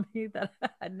saw me that I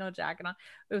had no jacket on.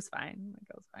 It was fine. Like,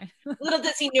 it was fine. Little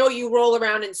does he know you roll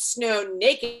around in snow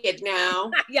naked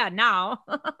now. Yeah, now.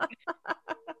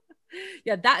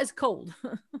 Yeah, that is cold.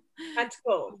 That's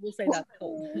cold. We'll say that's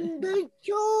cold.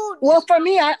 Well, for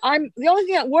me, I'm the only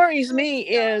thing that worries me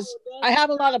is I have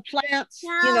a lot of plants,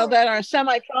 that are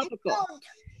semi-tropical,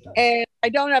 and I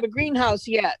don't have a greenhouse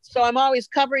yet, so I'm always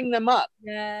covering them up.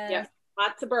 Yeah.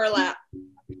 Lots of burlap.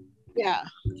 Yeah,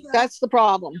 that's the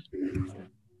problem.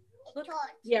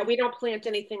 Yeah, we don't plant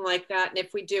anything like that, and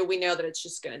if we do, we know that it's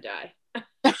just going to die.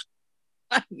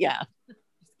 Yeah. Just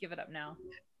give it up now.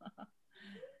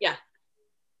 Yeah,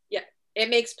 it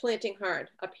makes planting hard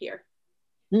up here.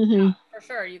 Mm-hmm. For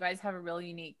sure, you guys have a really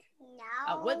unique.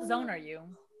 What zone are you?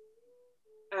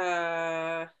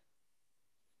 I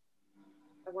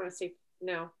want to say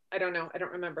no. I don't know. I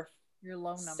don't remember. Your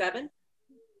low number. 7.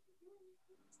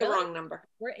 It's the wrong number.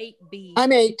 We're 8B.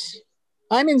 I'm 8.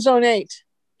 I'm in zone 8.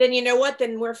 Then you know what?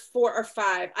 Then we're 4 or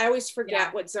 5. I always forget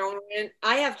Yeah. what zone we're in.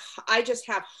 I just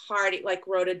have hardy, like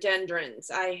rhododendrons.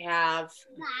 I have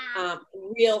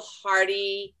real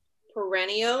hardy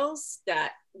perennials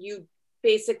that you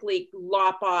basically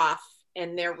lop off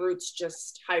and their roots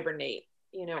just hibernate,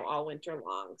 all winter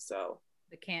long. So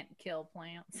They can't kill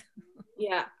plants.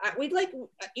 yeah, we'd like,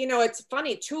 it's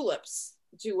funny. Tulips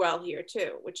do well here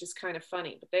too, which is kind of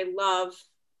funny, but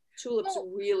tulips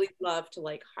really love to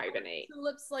like hibernate.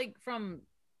 Tulips like from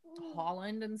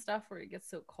Holland and stuff where it gets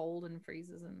so cold and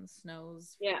freezes and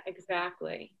snows. Yeah,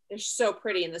 exactly. They're so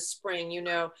pretty in the spring,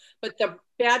 but the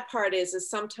bad part is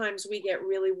sometimes we get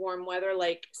really warm weather,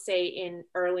 like say in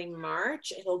early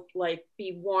March, it'll like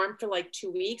be warm for like 2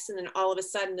 weeks. And then all of a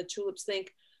sudden the tulips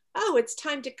think, oh, it's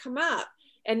time to come up.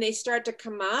 And they start to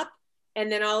come up. And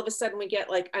then all of a sudden we get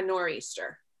like a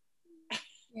nor'easter.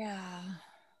 Yeah.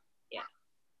 Yeah.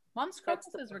 Mom's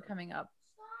crocuses were coming up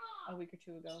a week or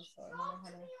two ago, so I don't know how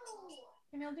to.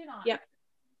 Camille, do not. Yeah.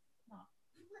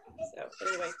 So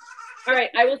anyway, all right.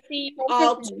 I will see you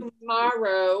all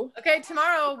tomorrow. Okay,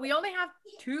 tomorrow we only have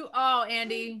 2. Oh,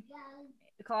 Andy,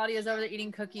 Claudia's over there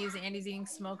eating cookies. Andy's eating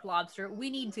smoked lobster. We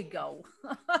need to go.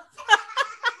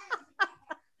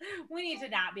 We need to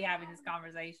not be having this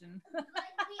conversation.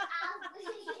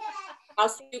 I'll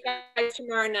see you guys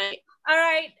tomorrow night. All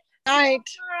right. Night.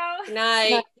 Tomorrow.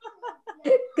 Night.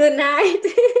 Good night.